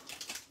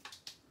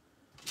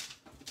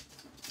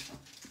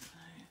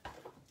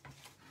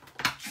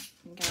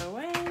go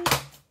away.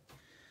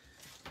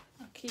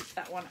 I'll keep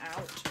that one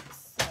out.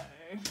 So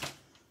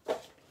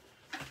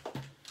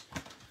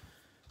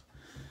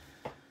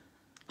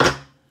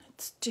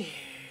let's do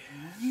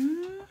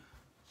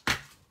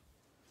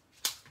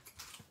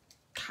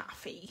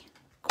coffee.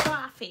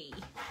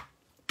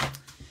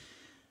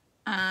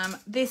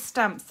 This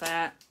stamp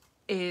set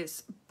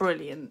is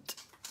brilliant.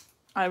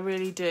 I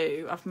really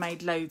do. I've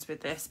made loads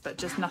with this, but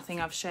just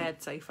nothing I've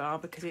shared so far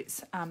because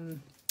it's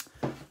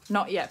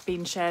not yet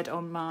been shared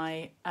on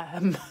my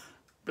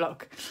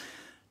blog.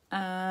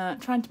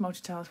 Trying to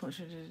multitask.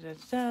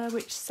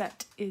 Which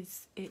set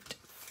is it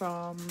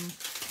from?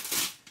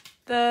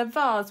 The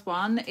vase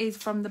one is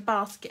from the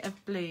Basket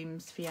of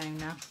Blooms,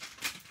 Fiona.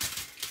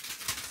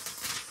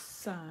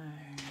 So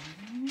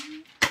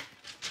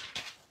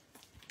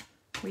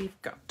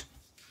we've got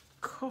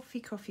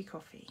coffee.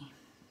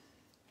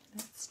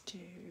 Let's do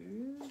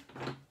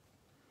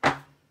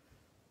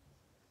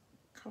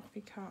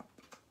coffee cup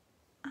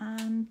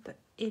and the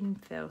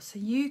infill. So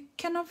you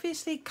can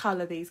obviously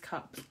colour these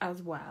cups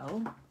as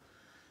well.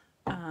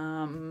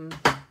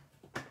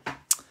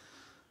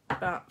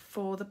 But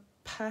for the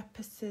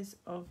purposes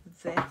of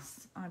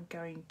this, I'm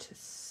going to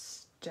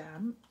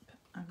stamp.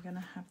 I'm going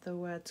to have the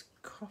words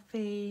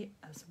coffee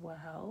as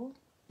well.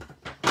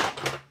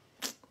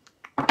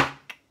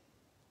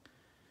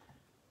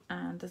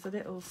 And there's a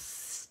little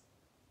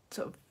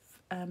sort of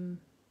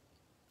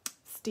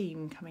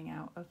steam coming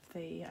out of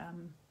the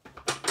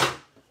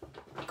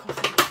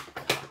coffee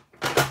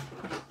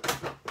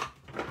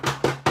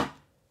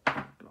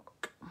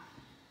block.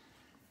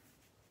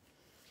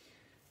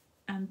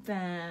 And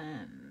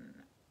then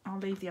I'll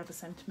leave the other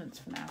sentiments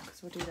for now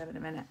because we'll do them in a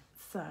minute.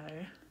 So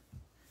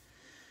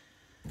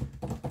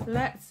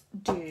let's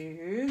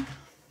do,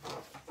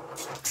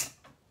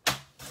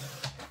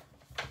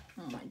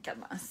 oh my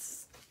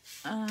goodness.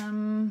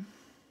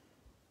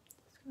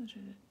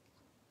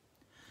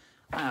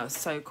 Oh,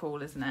 so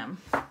cool, isn't it?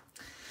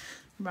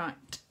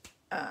 Right.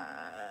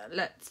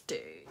 Let's do.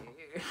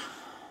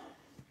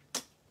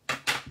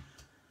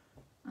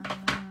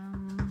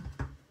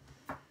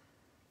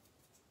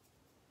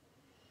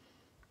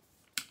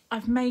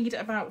 I've made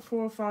about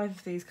 4 or 5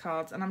 of these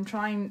cards, and I'm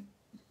trying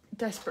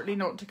desperately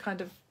not to kind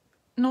of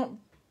not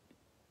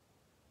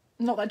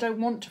that I don't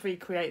want to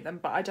recreate them,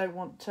 but I don't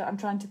want to. I'm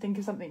trying to think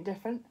of something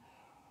different.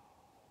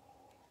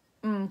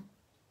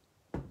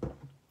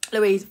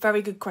 Louise,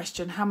 very good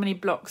question. How many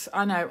blocks?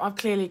 I know I've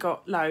clearly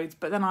got loads,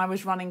 but then I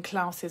was running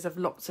classes of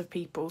lots of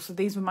people, so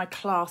these were my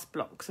class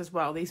blocks as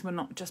well. These were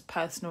not just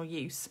personal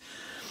use.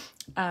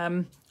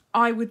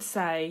 I would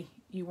say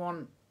you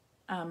want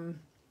an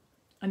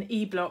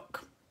E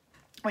block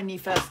when you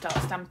first start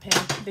stamping.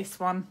 This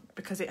one,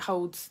 because it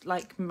holds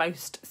like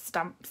most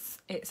stamps,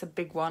 it's a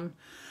big one.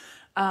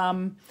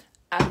 And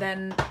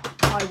then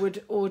I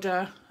would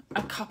order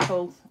a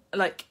couple,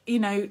 like, you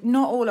know,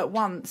 not all at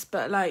once,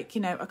 but like,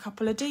 you know, a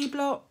couple of D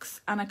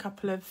blocks and a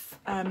couple of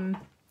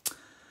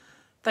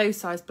those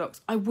size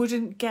blocks. I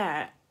wouldn't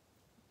get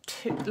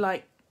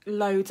like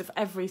loads of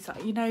every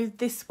size. You know,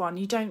 this one,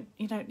 you don't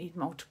need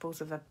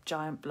multiples of a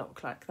giant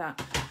block like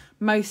that.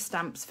 Most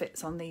stamps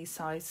fits on these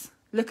size.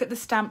 Look at the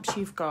stamps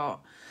you've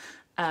got,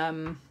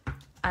 and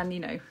you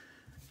know,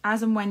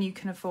 as and when you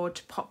can afford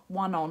to pop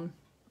one on,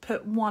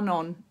 put one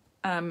on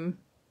at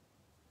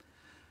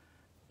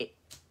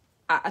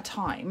a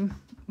time.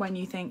 When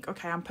you think,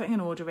 okay, I'm putting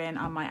an order in,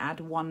 I might add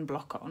 1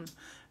 block on,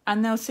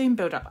 and they'll soon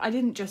build up. I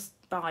didn't just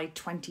buy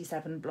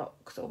 27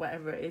 blocks or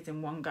whatever it is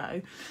in one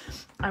go.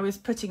 I was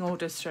putting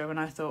orders through and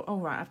I thought, all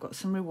right, I've got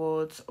some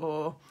rewards,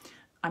 or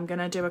I'm going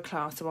to do a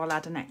class, so I'll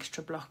add an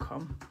extra block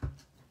on.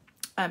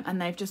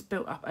 And they've just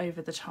built up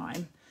over the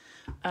time.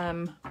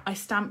 I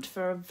stamped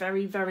for a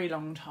very, very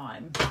long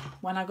time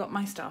when I got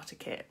my starter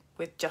kit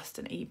with just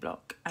an E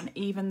block, and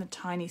even the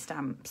tiny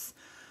stamps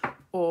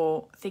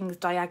or things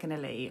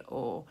diagonally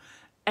or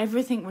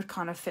everything would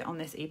kind of fit on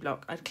this E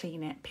block. I'd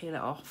clean it, peel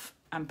it off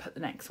and put the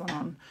next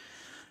one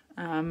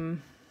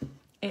on.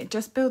 It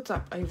just builds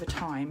up over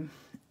time.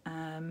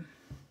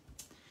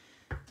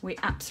 We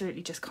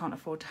absolutely just can't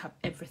afford to have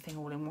everything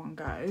all in one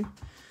go.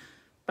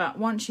 But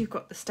once you've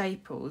got the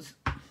staples,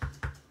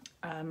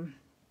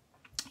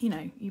 you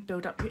know, you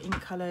build up your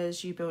ink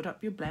colours, you build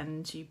up your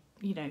blends, you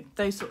know,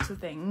 those sorts of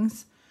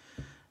things.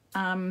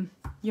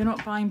 You're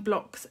not buying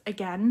blocks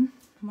again.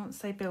 Once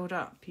they build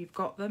up, you've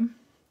got them.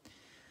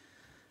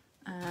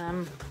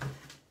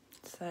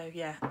 So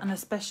yeah, and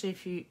especially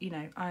if you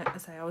know, I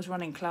was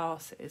running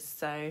classes,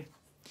 so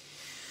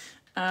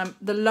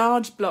the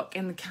large block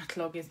in the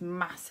catalogue is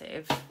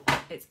massive.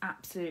 It's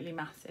absolutely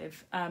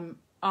massive.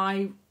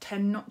 I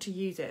tend not to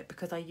use it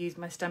because I use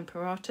my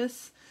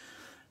Stamparatus,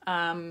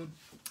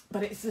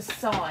 but it's the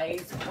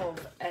size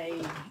of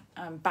a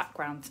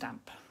background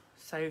stamp.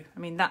 So I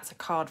mean, that's a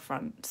card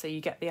front, so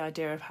you get the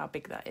idea of how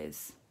big that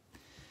is.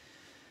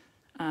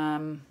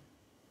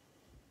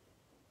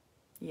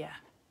 Yeah.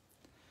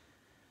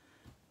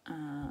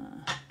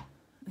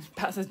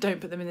 Pat says don't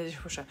put them in the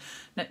dishwasher.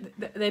 No,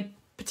 they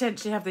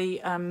potentially have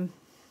the I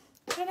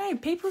don't know,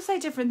 people say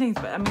different things,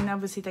 but I mean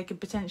obviously they could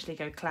potentially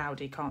go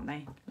cloudy, can't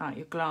they, like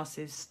your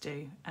glasses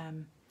do,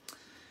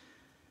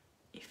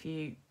 if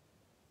you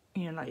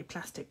know, like your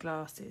plastic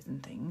glasses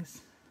and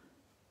things.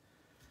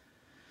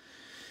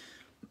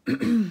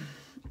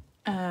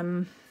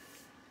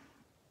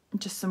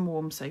 Just some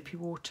warm soapy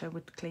water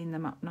would clean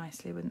them up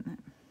nicely, wouldn't it?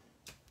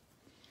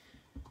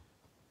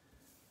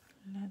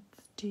 Let's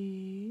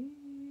do...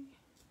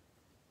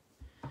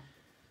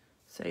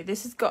 So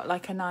this has got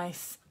like a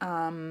nice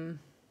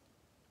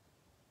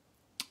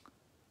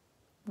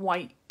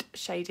white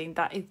shading.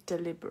 That is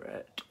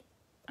deliberate.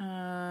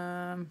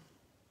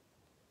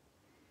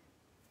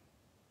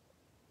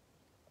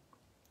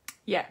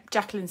 Yeah,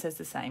 Jacqueline says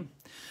the same.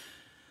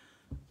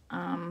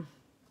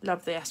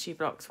 Love the SU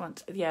blocks.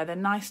 Yeah, they're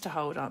nice to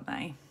hold, aren't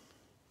they?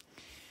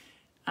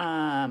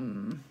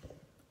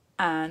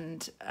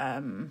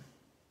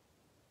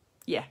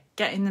 Yeah,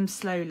 getting them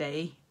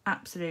slowly,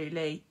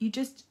 absolutely. You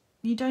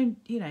don't,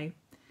 you know,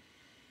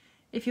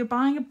 if you're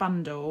buying a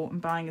bundle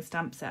and buying a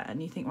stamp set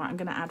and you think, right, I'm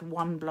going to add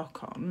one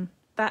block on,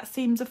 that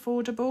seems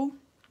affordable.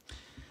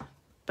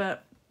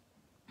 But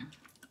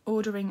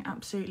ordering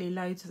absolutely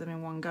loads of them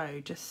in one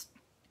go, just,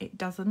 it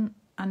doesn't.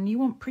 And you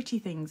want pretty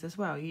things as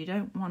well. You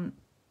don't want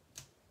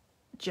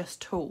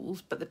just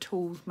tools, but the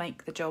tools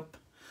make the job,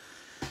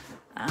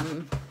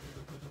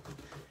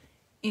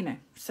 you know,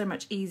 so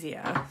much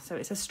easier. So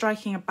it's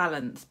striking a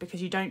balance,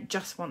 because you don't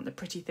just want the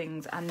pretty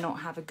things and not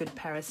have a good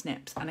pair of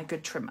snips and a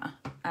good trimmer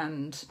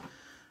and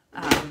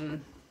a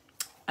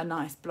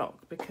nice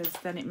block, because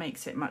then it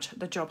makes it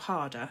the job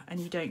harder and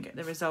you don't get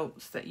the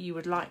results that you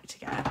would like to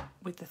get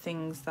with the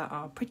things that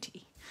are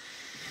pretty.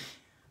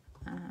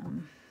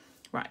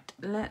 Right,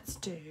 let's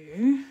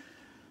do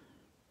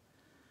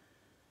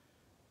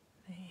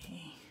the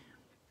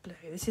blue.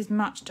 This is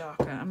much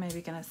darker. I'm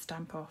maybe going to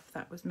stamp off.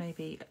 That was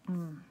maybe...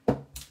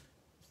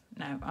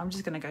 No, I'm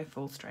just going to go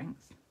full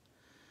strength.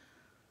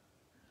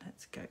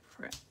 Let's go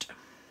for it.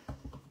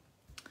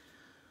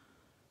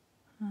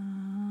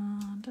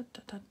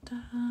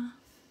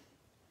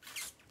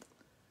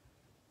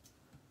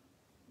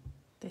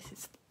 This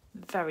is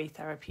very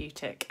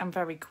therapeutic and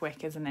very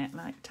quick, isn't it?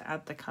 Like, to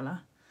add the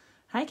colour.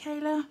 Hi,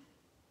 Kayla.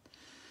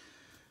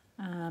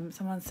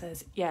 Someone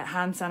says, yeah,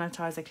 hand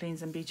sanitizer cleans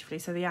them beautifully.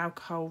 So the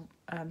alcohol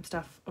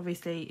stuff,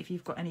 obviously, if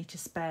you've got any to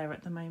spare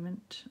at the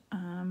moment,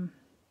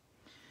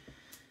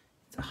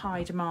 it's a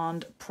high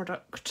demand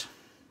product.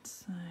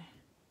 So,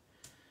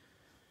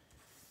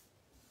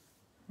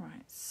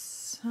 right,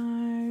 so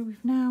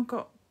we've now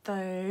got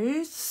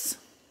those.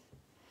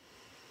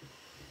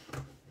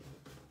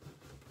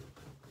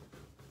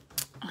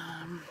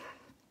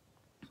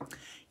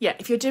 Yeah,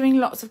 if you're doing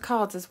lots of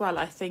cards as well,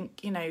 I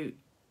think, you know,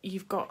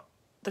 you've got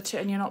the two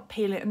and you're not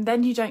peeling, and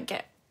then you don't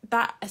get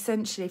that.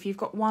 Essentially, if you've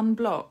got one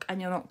block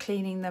and you're not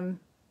cleaning them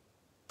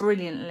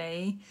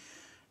brilliantly,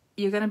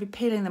 you're going to be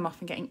peeling them off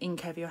and getting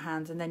ink over your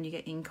hands, and then you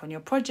get ink on your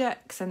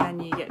projects, and then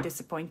you get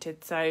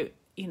disappointed. So,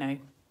 you know,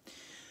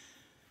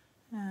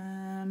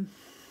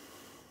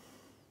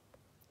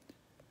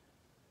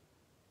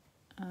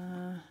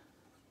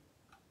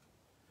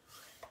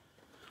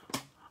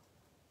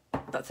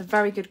 that's a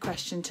very good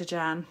question to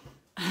Jan.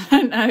 I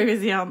don't know is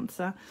the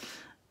answer.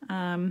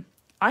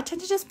 I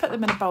tend to just put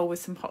them in a bowl with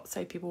some hot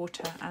soapy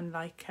water and,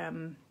 like,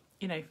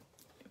 you know,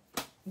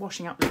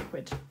 washing up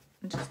liquid,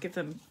 and just give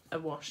them a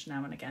wash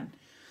now and again.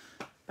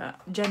 But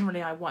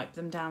generally I wipe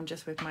them down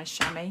just with my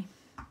chamois.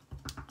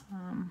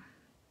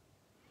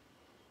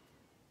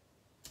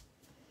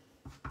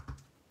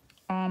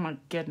 Oh my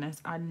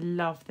goodness, I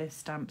love this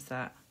stamp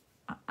set.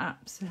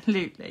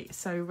 Absolutely,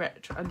 so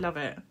retro. I love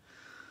it.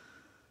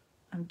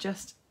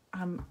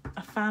 I'm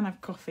a fan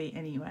of coffee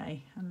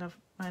anyway.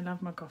 I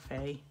love my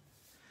coffee.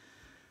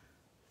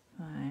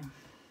 So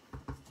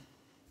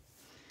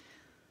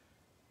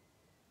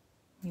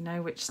we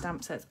know which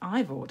stamp sets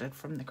I've ordered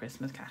from the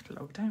Christmas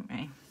catalogue, don't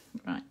we?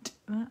 Right,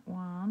 that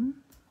one.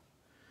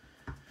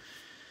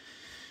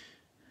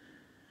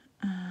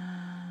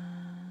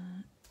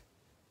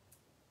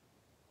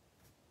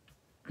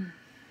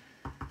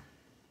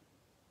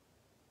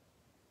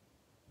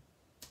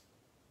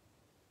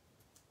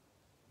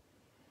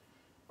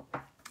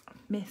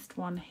 missed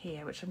one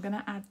here, which I'm going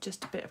to add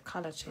just a bit of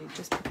colour to,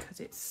 just because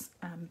it's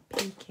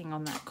peeking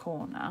on that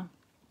corner.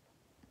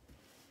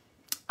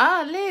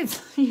 Ah,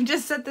 Liz, you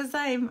just said the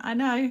same. I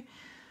know.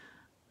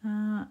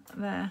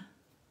 There,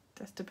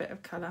 just a bit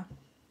of colour.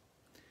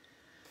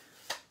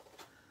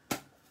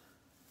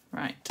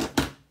 Right.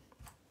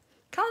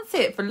 Can't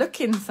see it for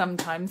looking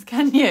sometimes,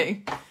 can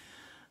you?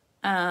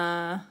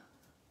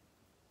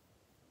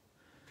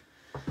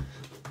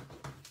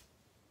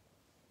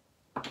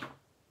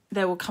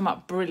 They will come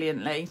up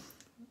brilliantly.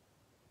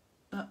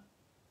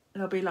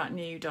 They'll be like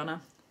new, Donna.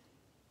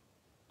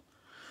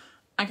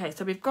 Okay,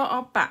 so we've got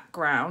our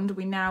background.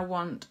 We now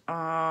want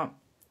our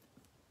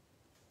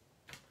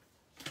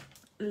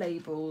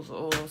labels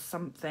or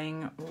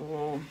something,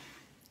 or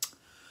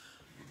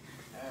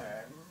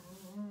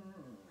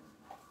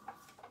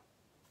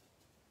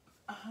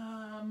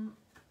I'm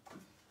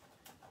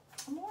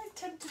always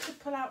tempted to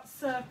pull out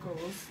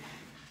circles.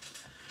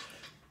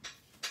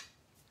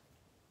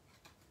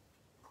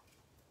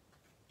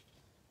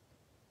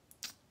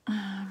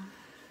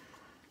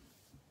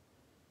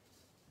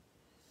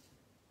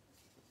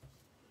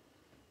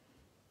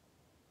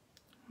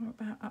 What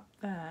about up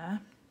there?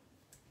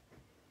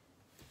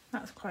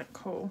 That's quite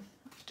cool.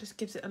 Just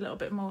gives it a little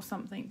bit more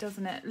something,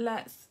 doesn't it?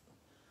 Let's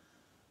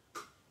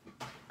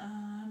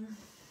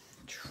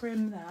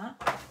trim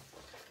that.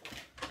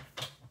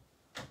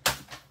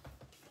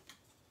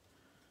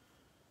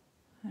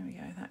 There we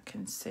go, that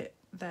can sit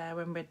there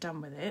when we're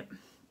done with it.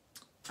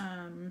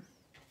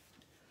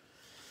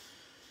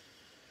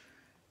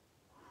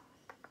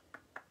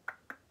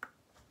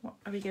 What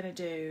are we gonna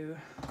do?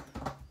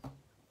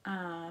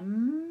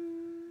 I'm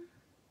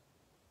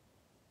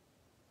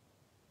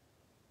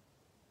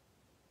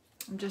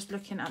just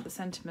looking at the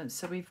sentiments.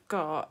 So we've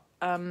got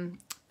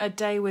a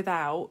day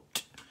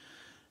without,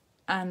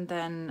 and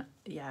then,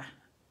 yeah,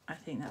 I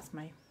think that's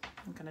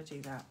I'm going to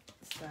do that.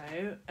 So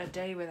a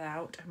day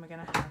without, and we're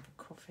going to have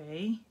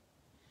coffee.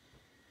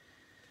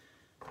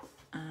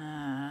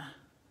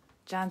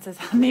 Jan says,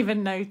 I hadn't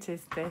even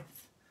noticed this.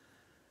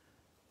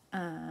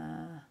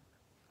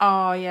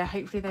 Oh, yeah,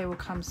 hopefully they will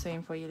come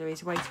soon for you,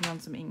 Louise. Waiting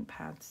on some ink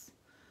pads.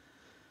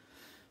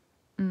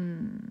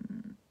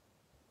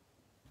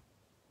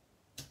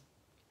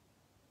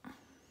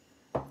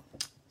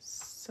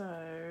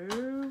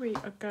 So we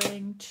are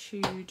going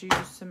to do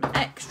some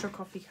extra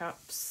coffee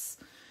cups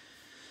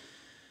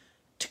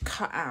to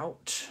cut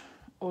out,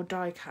 or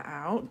die cut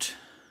out.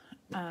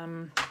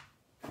 I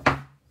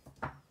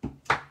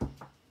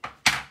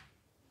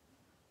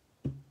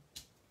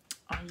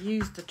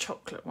used the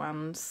chocolate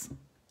ones,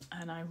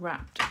 and I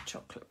wrapped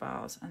chocolate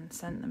bars and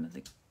sent them as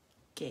a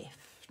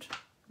gift,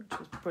 which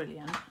was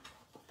brilliant.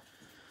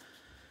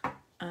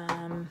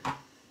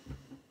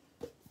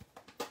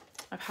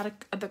 I've had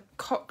the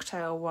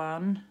cocktail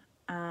one.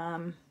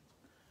 Has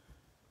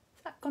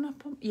that gone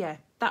up on? Yeah,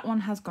 that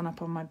one has gone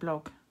up on my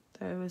blog.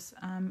 There was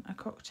a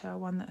cocktail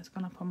one that has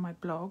gone up on my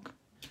blog.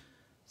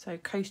 So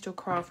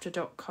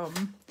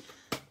coastalcrafter.com,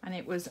 and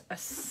it was a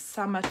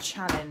summer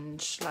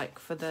challenge, like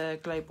for the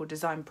Global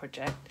Design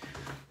Project.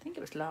 I think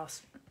it was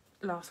last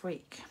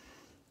week.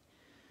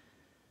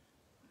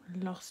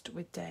 Lost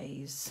with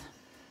Days.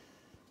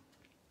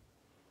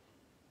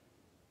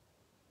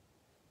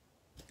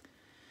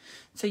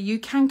 So you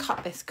can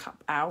cut this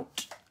cup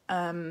out.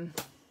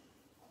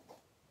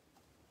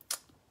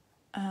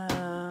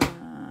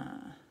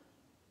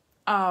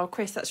 Oh,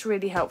 Chris, that's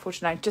really helpful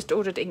to know. Just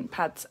ordered ink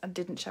pads and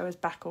didn't show us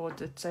back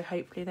ordered, so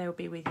hopefully they'll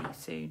be with you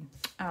soon.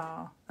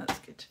 Oh, that's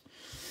good.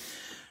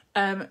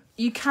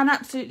 You can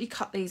absolutely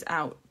cut these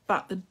out,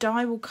 but the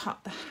die will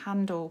cut the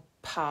handle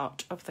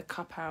part of the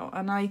cup out,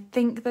 and I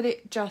think that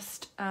it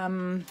just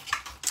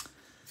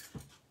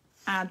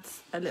adds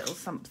a little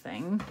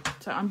something.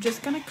 So I'm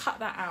just going to cut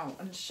that out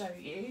and show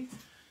you.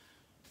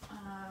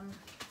 And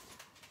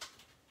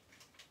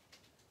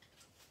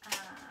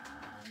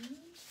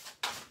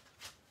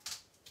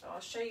so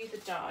I'll show you the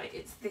die.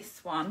 It's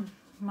this one,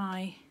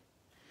 but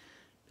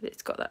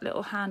it's got that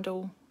little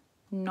handle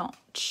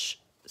notch,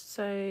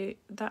 so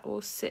that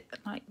will sit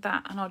like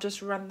that, and I'll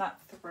just run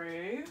that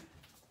through.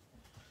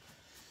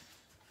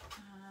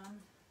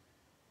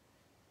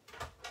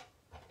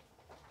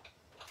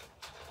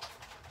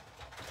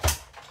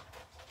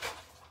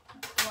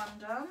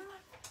 Done.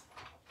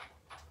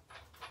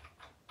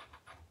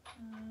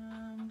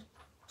 And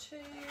two.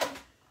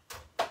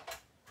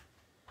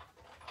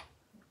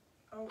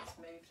 Oh, it's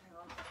moved, hang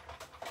on.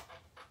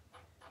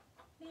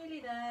 Nearly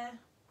there.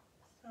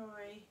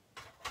 Sorry.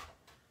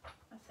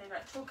 I say,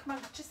 right, talk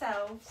amongst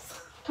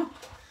yourselves.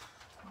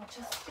 I'll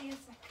just be a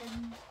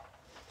second.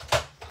 I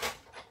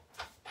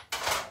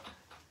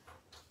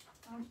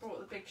haven't brought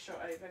the big shot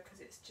over because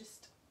it's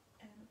just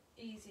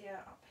easier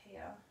up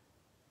here.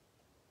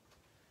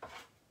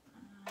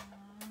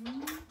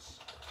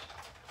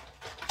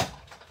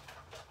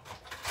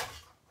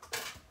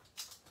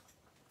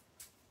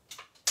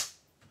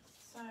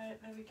 So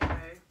there we go.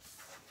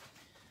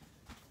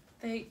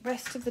 The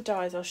rest of the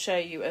dies I'll show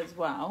you as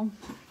well.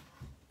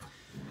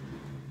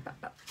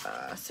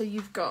 So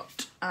you've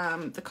got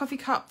the coffee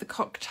cup, the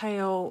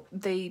cocktail,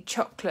 the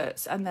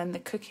chocolates, and then the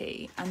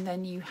cookie. And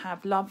then you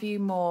have love you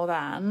more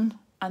than,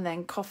 and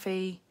then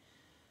coffee,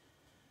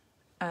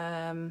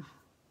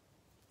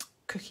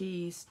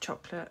 cookies,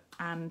 chocolate,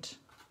 and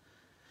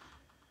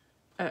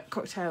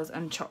cocktails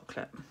and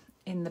chocolate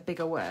in the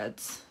bigger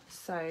words.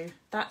 So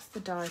that's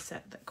the die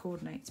set that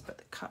coordinates, but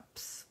the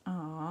cups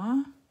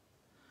are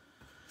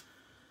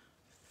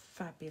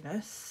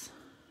fabulous.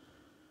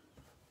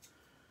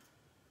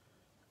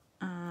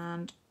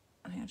 And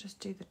I think I'll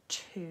just do the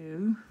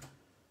 2.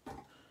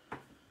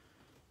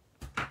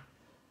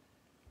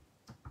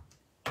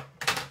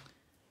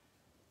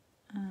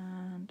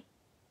 And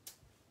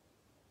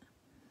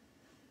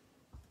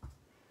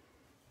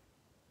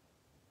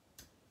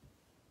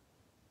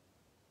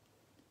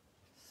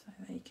so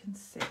they can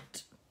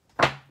sit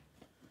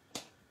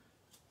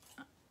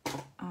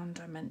on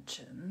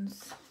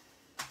dimensions.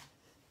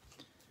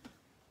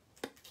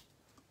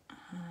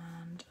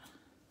 And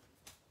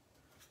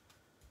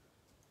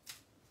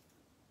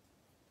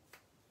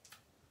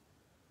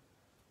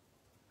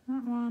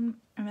that one,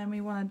 and then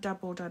we want to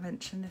double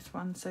dimension this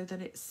one so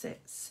that it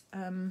sits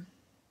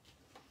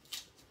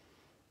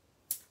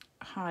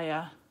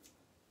higher.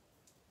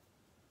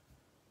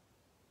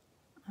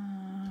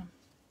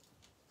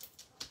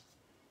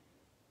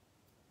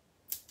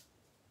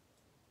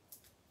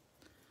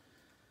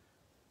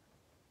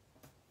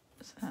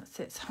 So that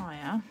sits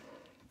higher.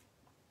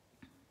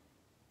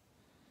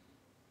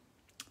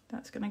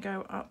 That's going to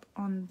go up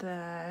on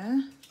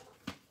there.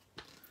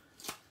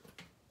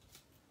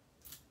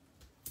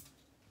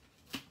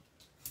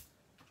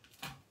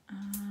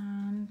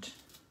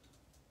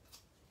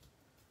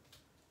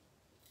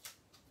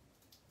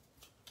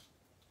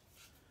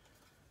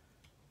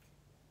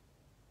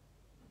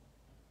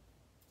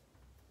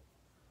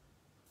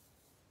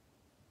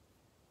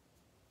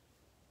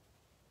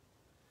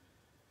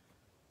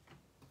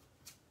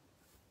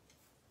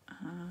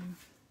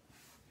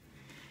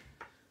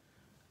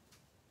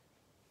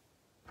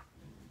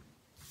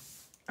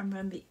 And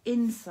then the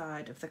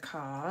inside of the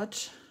card.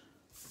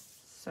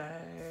 So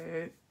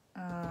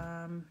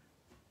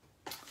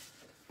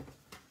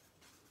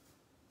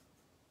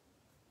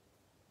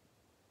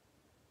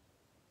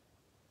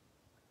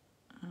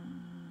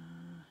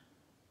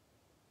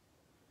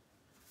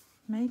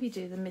maybe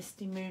do the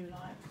Misty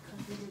Moonlight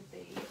because we did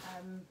the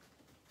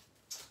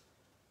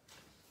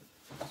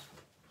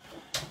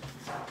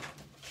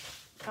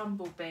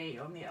Bumblebee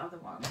on the other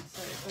one.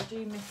 So if I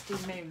do Misty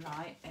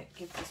Moonlight, it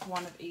gives us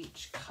one of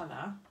each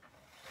colour.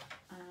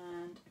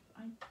 And if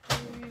I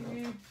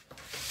do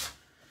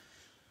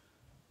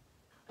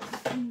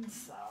the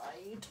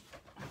inside,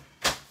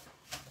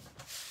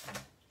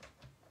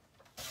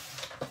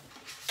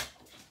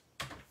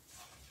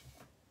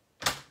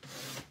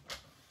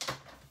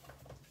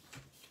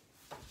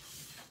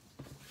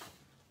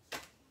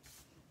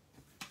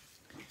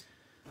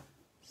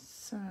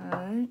 so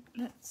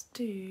let's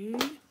do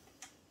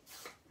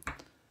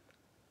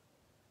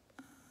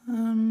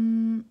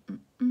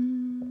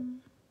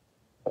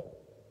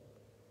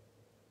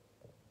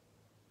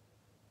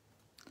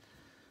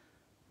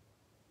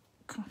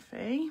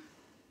coffee.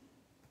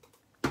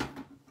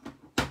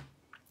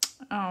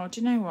 Oh,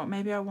 do you know what?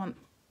 Maybe I want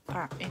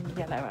that in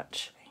yellow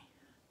actually,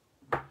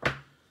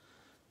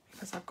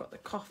 because I've got the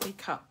coffee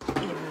cup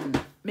in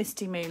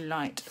Misty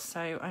Moonlight.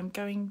 So I'm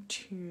going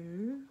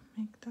to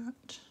make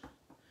that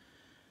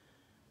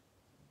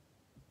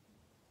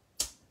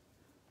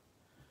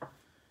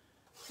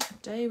a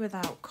day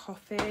without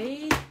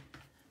coffee,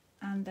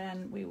 and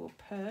then we will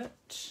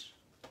put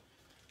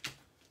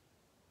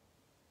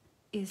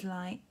is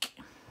like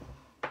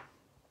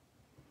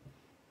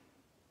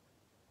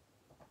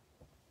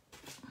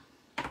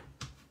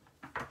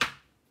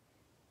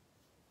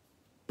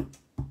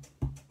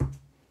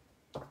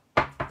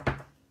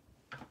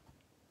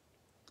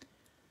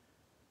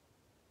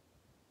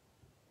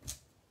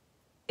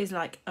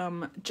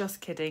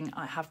just kidding,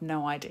 I have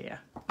no idea.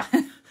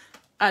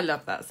 I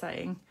love that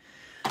saying.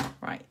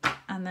 Right,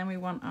 and then we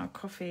want our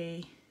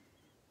coffee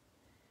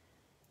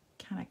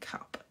kind of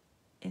cup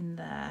in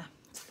there.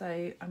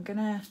 So I'm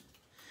gonna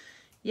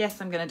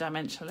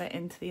dimensional it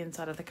into the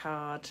inside of the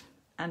card,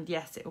 and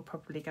yes, it will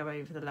probably go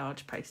over the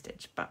large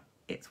postage, but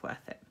it's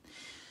worth it.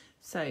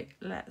 So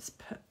let's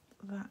put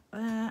that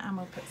there, and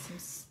we'll put some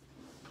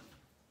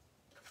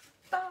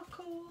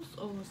sparkles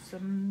or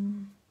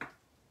some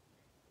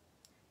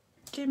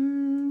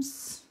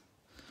gems.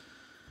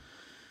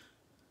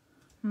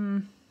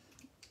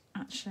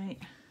 Actually,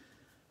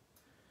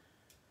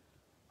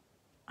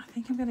 I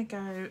think I'm going to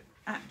go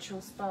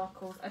actual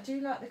sparkles. I do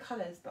like the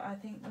colours, but I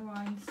think the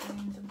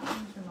rhinestones and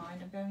things in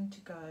mind. I'm going to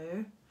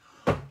go...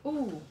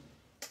 Oh,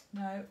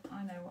 no,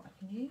 I know what I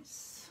can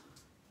use.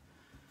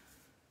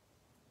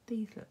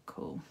 These look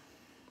cool.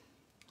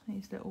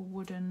 These little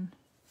wooden...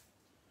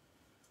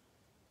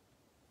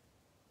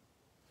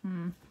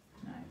 No.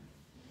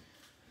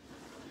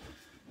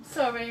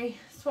 Sorry,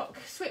 swap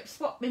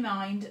my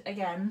mind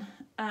again.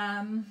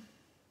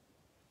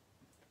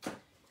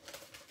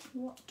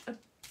 What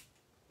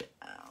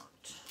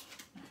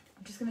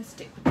going to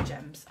stick with the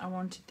gems. I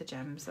wanted the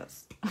gems.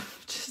 That's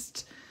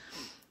just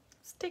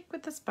stick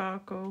with the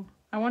sparkle.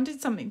 I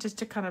wanted something just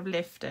to kind of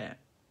lift it.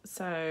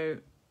 So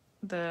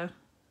the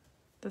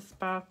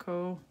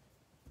sparkle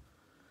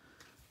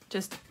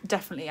just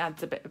definitely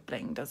adds a bit of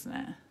bling, doesn't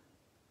it?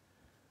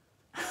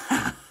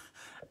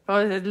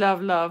 Oh,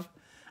 love, love.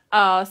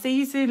 Oh, see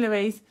you soon,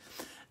 Louise.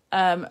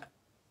 For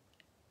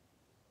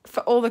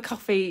all the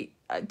coffee,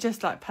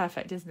 just like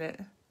perfect, isn't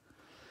it?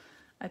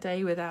 A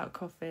day without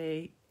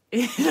coffee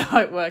is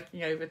like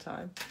working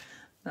overtime.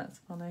 That's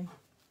funny.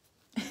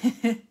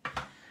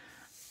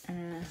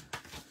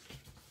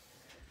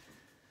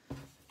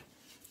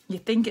 You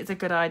think it's a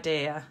good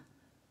idea,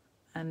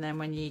 and then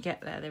when you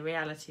get there, the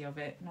reality of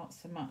it, not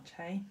so much,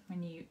 hey?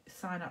 When you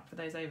sign up for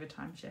those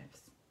overtime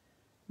shifts.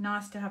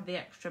 Nice to have the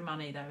extra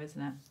money though,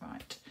 isn't it?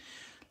 Right.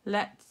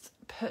 Let's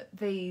put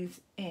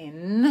these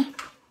in.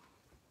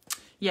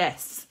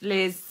 Yes,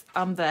 Liz,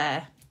 I'm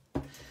there.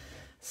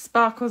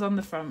 Sparkles on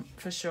the front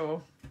for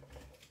sure.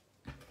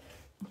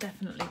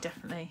 Definitely,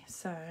 definitely.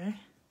 So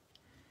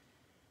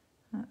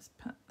let's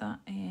put that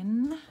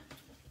in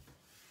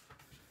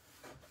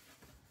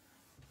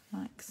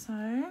like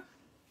so.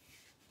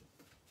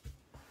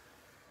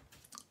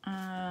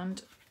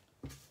 And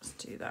let's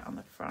do that on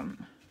the front.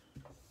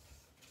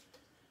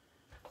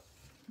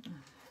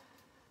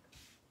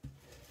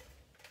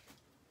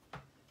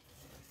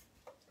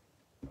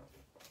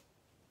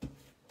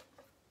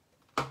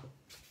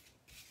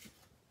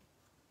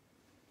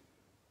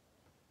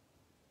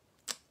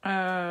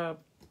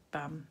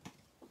 Bam.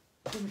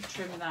 Didn't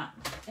trim that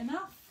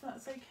enough.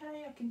 That's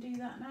okay. I can do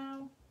that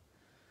now.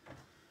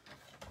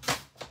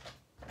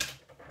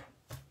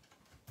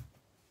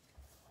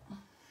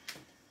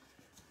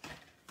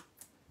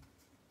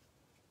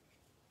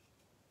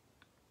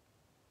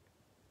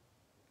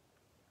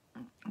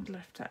 I've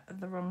left it at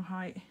the wrong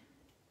height.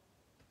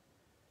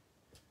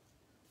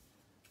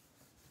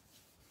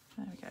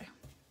 There we go.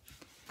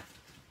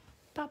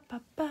 Ba,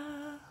 ba,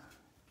 ba.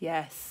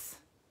 Yes.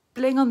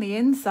 Bling on the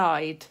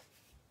inside.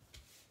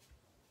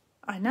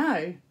 I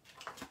know.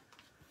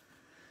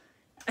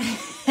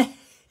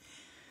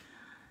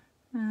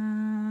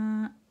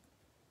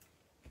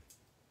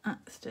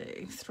 Let's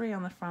do 3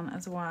 on the front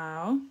as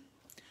well.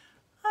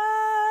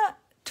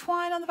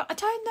 Twine on the front. I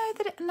don't know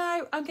that it...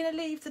 No, I'm going to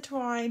leave the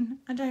twine.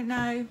 I don't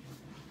know.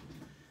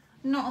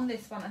 Not on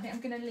this one. I think I'm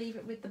going to leave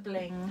it with the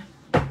bling.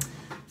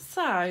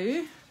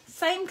 So,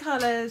 same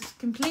colours,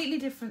 completely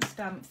different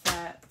stamp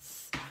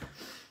sets.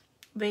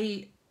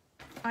 The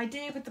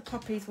idea with the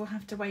poppies will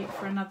have to wait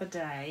for another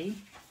day,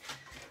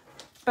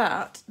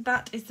 but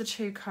that is the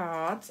 2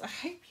 cards. I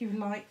hope you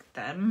like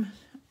them.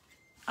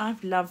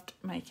 I've loved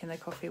making the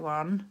coffee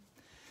one.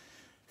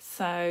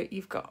 So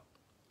you've got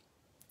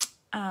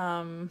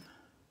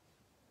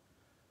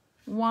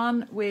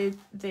one with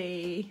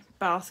the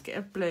basket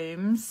of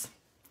blooms,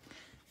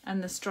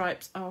 and the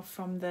stripes are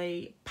from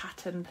the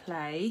pattern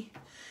play,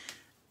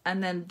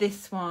 and then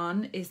this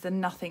one is the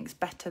Nothing's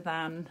Better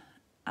Than.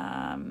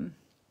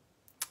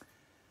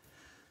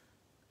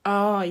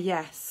 Oh,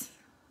 yes.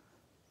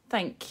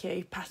 Thank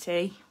you,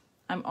 Patty.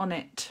 I'm on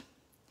it.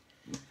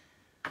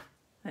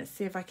 Let's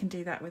see if I can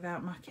do that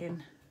without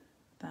mucking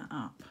that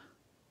up.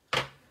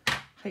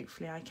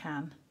 Hopefully I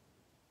can.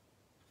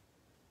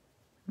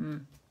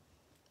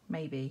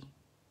 Maybe.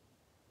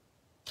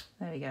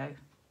 There we go.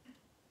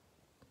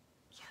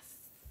 Yes.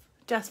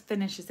 Just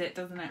finishes it,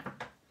 doesn't it?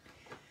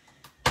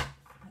 There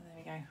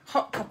we go.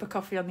 Hot cup of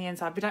coffee on the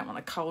inside. We don't want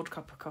a cold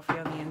cup of coffee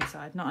on the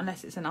inside. Not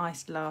unless it's an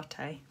iced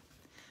latte.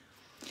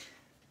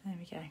 There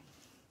we go.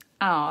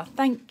 Oh,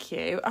 thank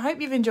you. I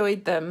hope you've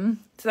enjoyed them.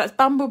 So that's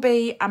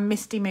Bumblebee and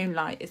Misty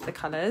Moonlight is the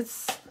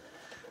colours.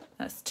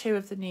 That's 2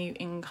 of the new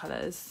in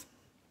colours.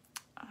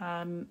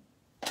 And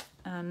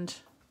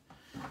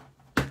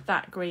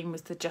that green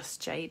was the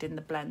Just Jade in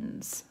the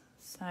blends.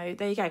 So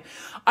there you go.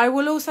 I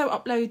will also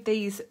upload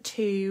these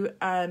to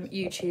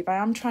YouTube. I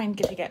am trying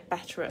to get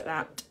better at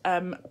that.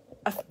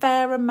 A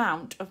fair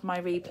amount of my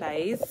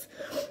replays,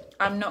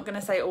 I'm not going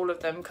to say all of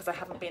them because I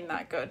haven't been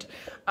that good,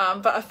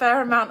 but a fair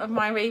amount of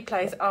my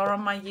replays are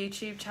on my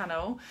YouTube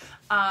channel.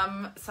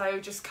 So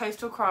just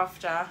Coastal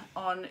Crafter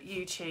on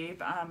YouTube,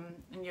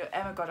 and you're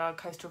Emma Goddard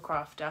Coastal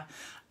Crafter,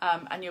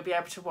 and you'll be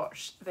able to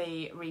watch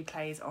the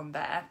replays on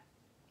there.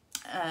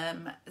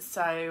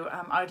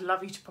 I'd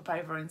love you to pop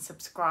over and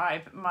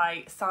subscribe.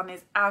 My son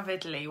is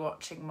avidly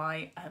watching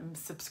my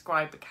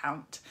subscribe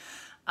account.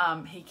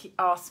 He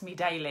asks me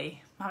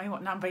daily, "Mummy,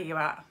 what number are you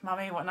at?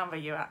 Mummy, what number are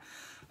you at?"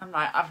 I'm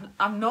like,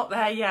 I'm not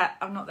there yet.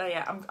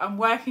 I'm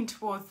working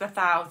towards the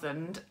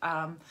 1,000.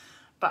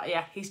 But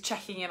yeah, he's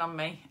checking in on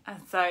me,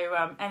 and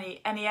so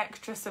any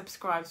extra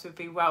subscribes would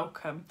be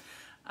welcome.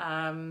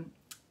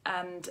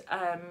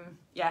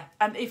 Yeah,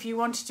 and if you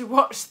wanted to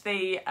watch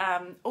the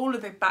all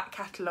of the back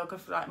catalogue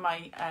of like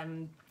my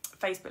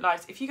Facebook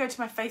lives, if you go to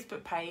my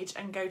Facebook page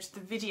and go to the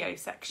video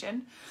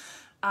section,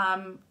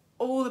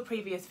 all the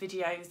previous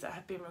videos that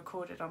have been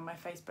recorded on my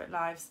Facebook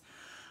lives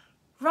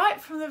right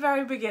from the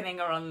very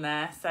beginning are on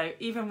there. So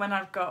even when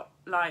I've got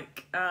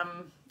like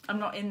I'm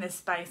not in this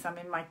space. I'm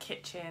in my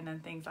kitchen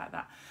and things like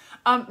that.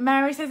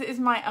 Mary says it is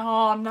my...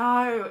 Oh,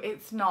 no,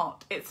 it's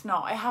not. It's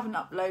not. I haven't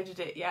uploaded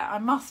it yet. I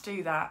must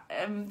do that.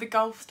 The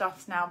golf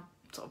stuff's now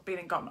sort of been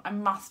and gone. I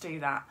must do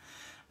that.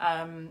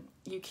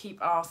 You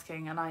keep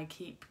asking and I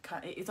keep...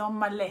 It's on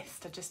my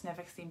list. I just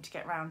never seem to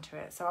get round to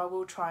it. So I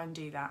will try and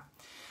do that.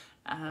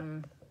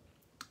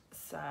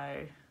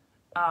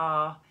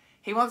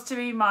 He wants to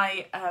be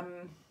my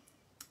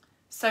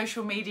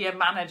social media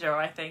manager,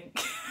 I think.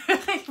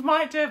 He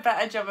might do a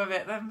better job of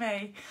it than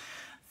me.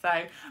 So,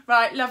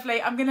 right,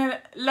 lovely. I'm going to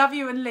love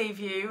you and leave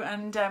you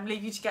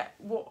to get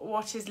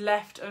what is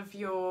left of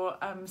your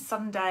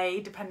Sunday,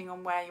 depending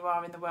on where you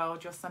are in the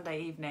world, your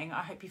Sunday evening.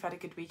 I hope you've had a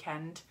good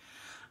weekend.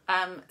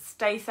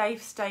 Stay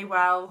safe, stay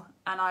well,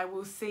 and I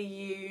will see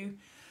you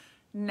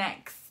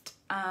next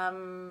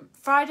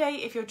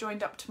Friday if you're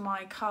joined up to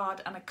my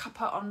card and a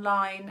cuppa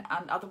online,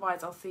 and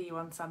otherwise I'll see you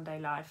on Sunday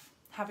live.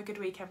 Have a good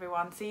week,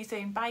 everyone. See you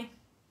soon. Bye.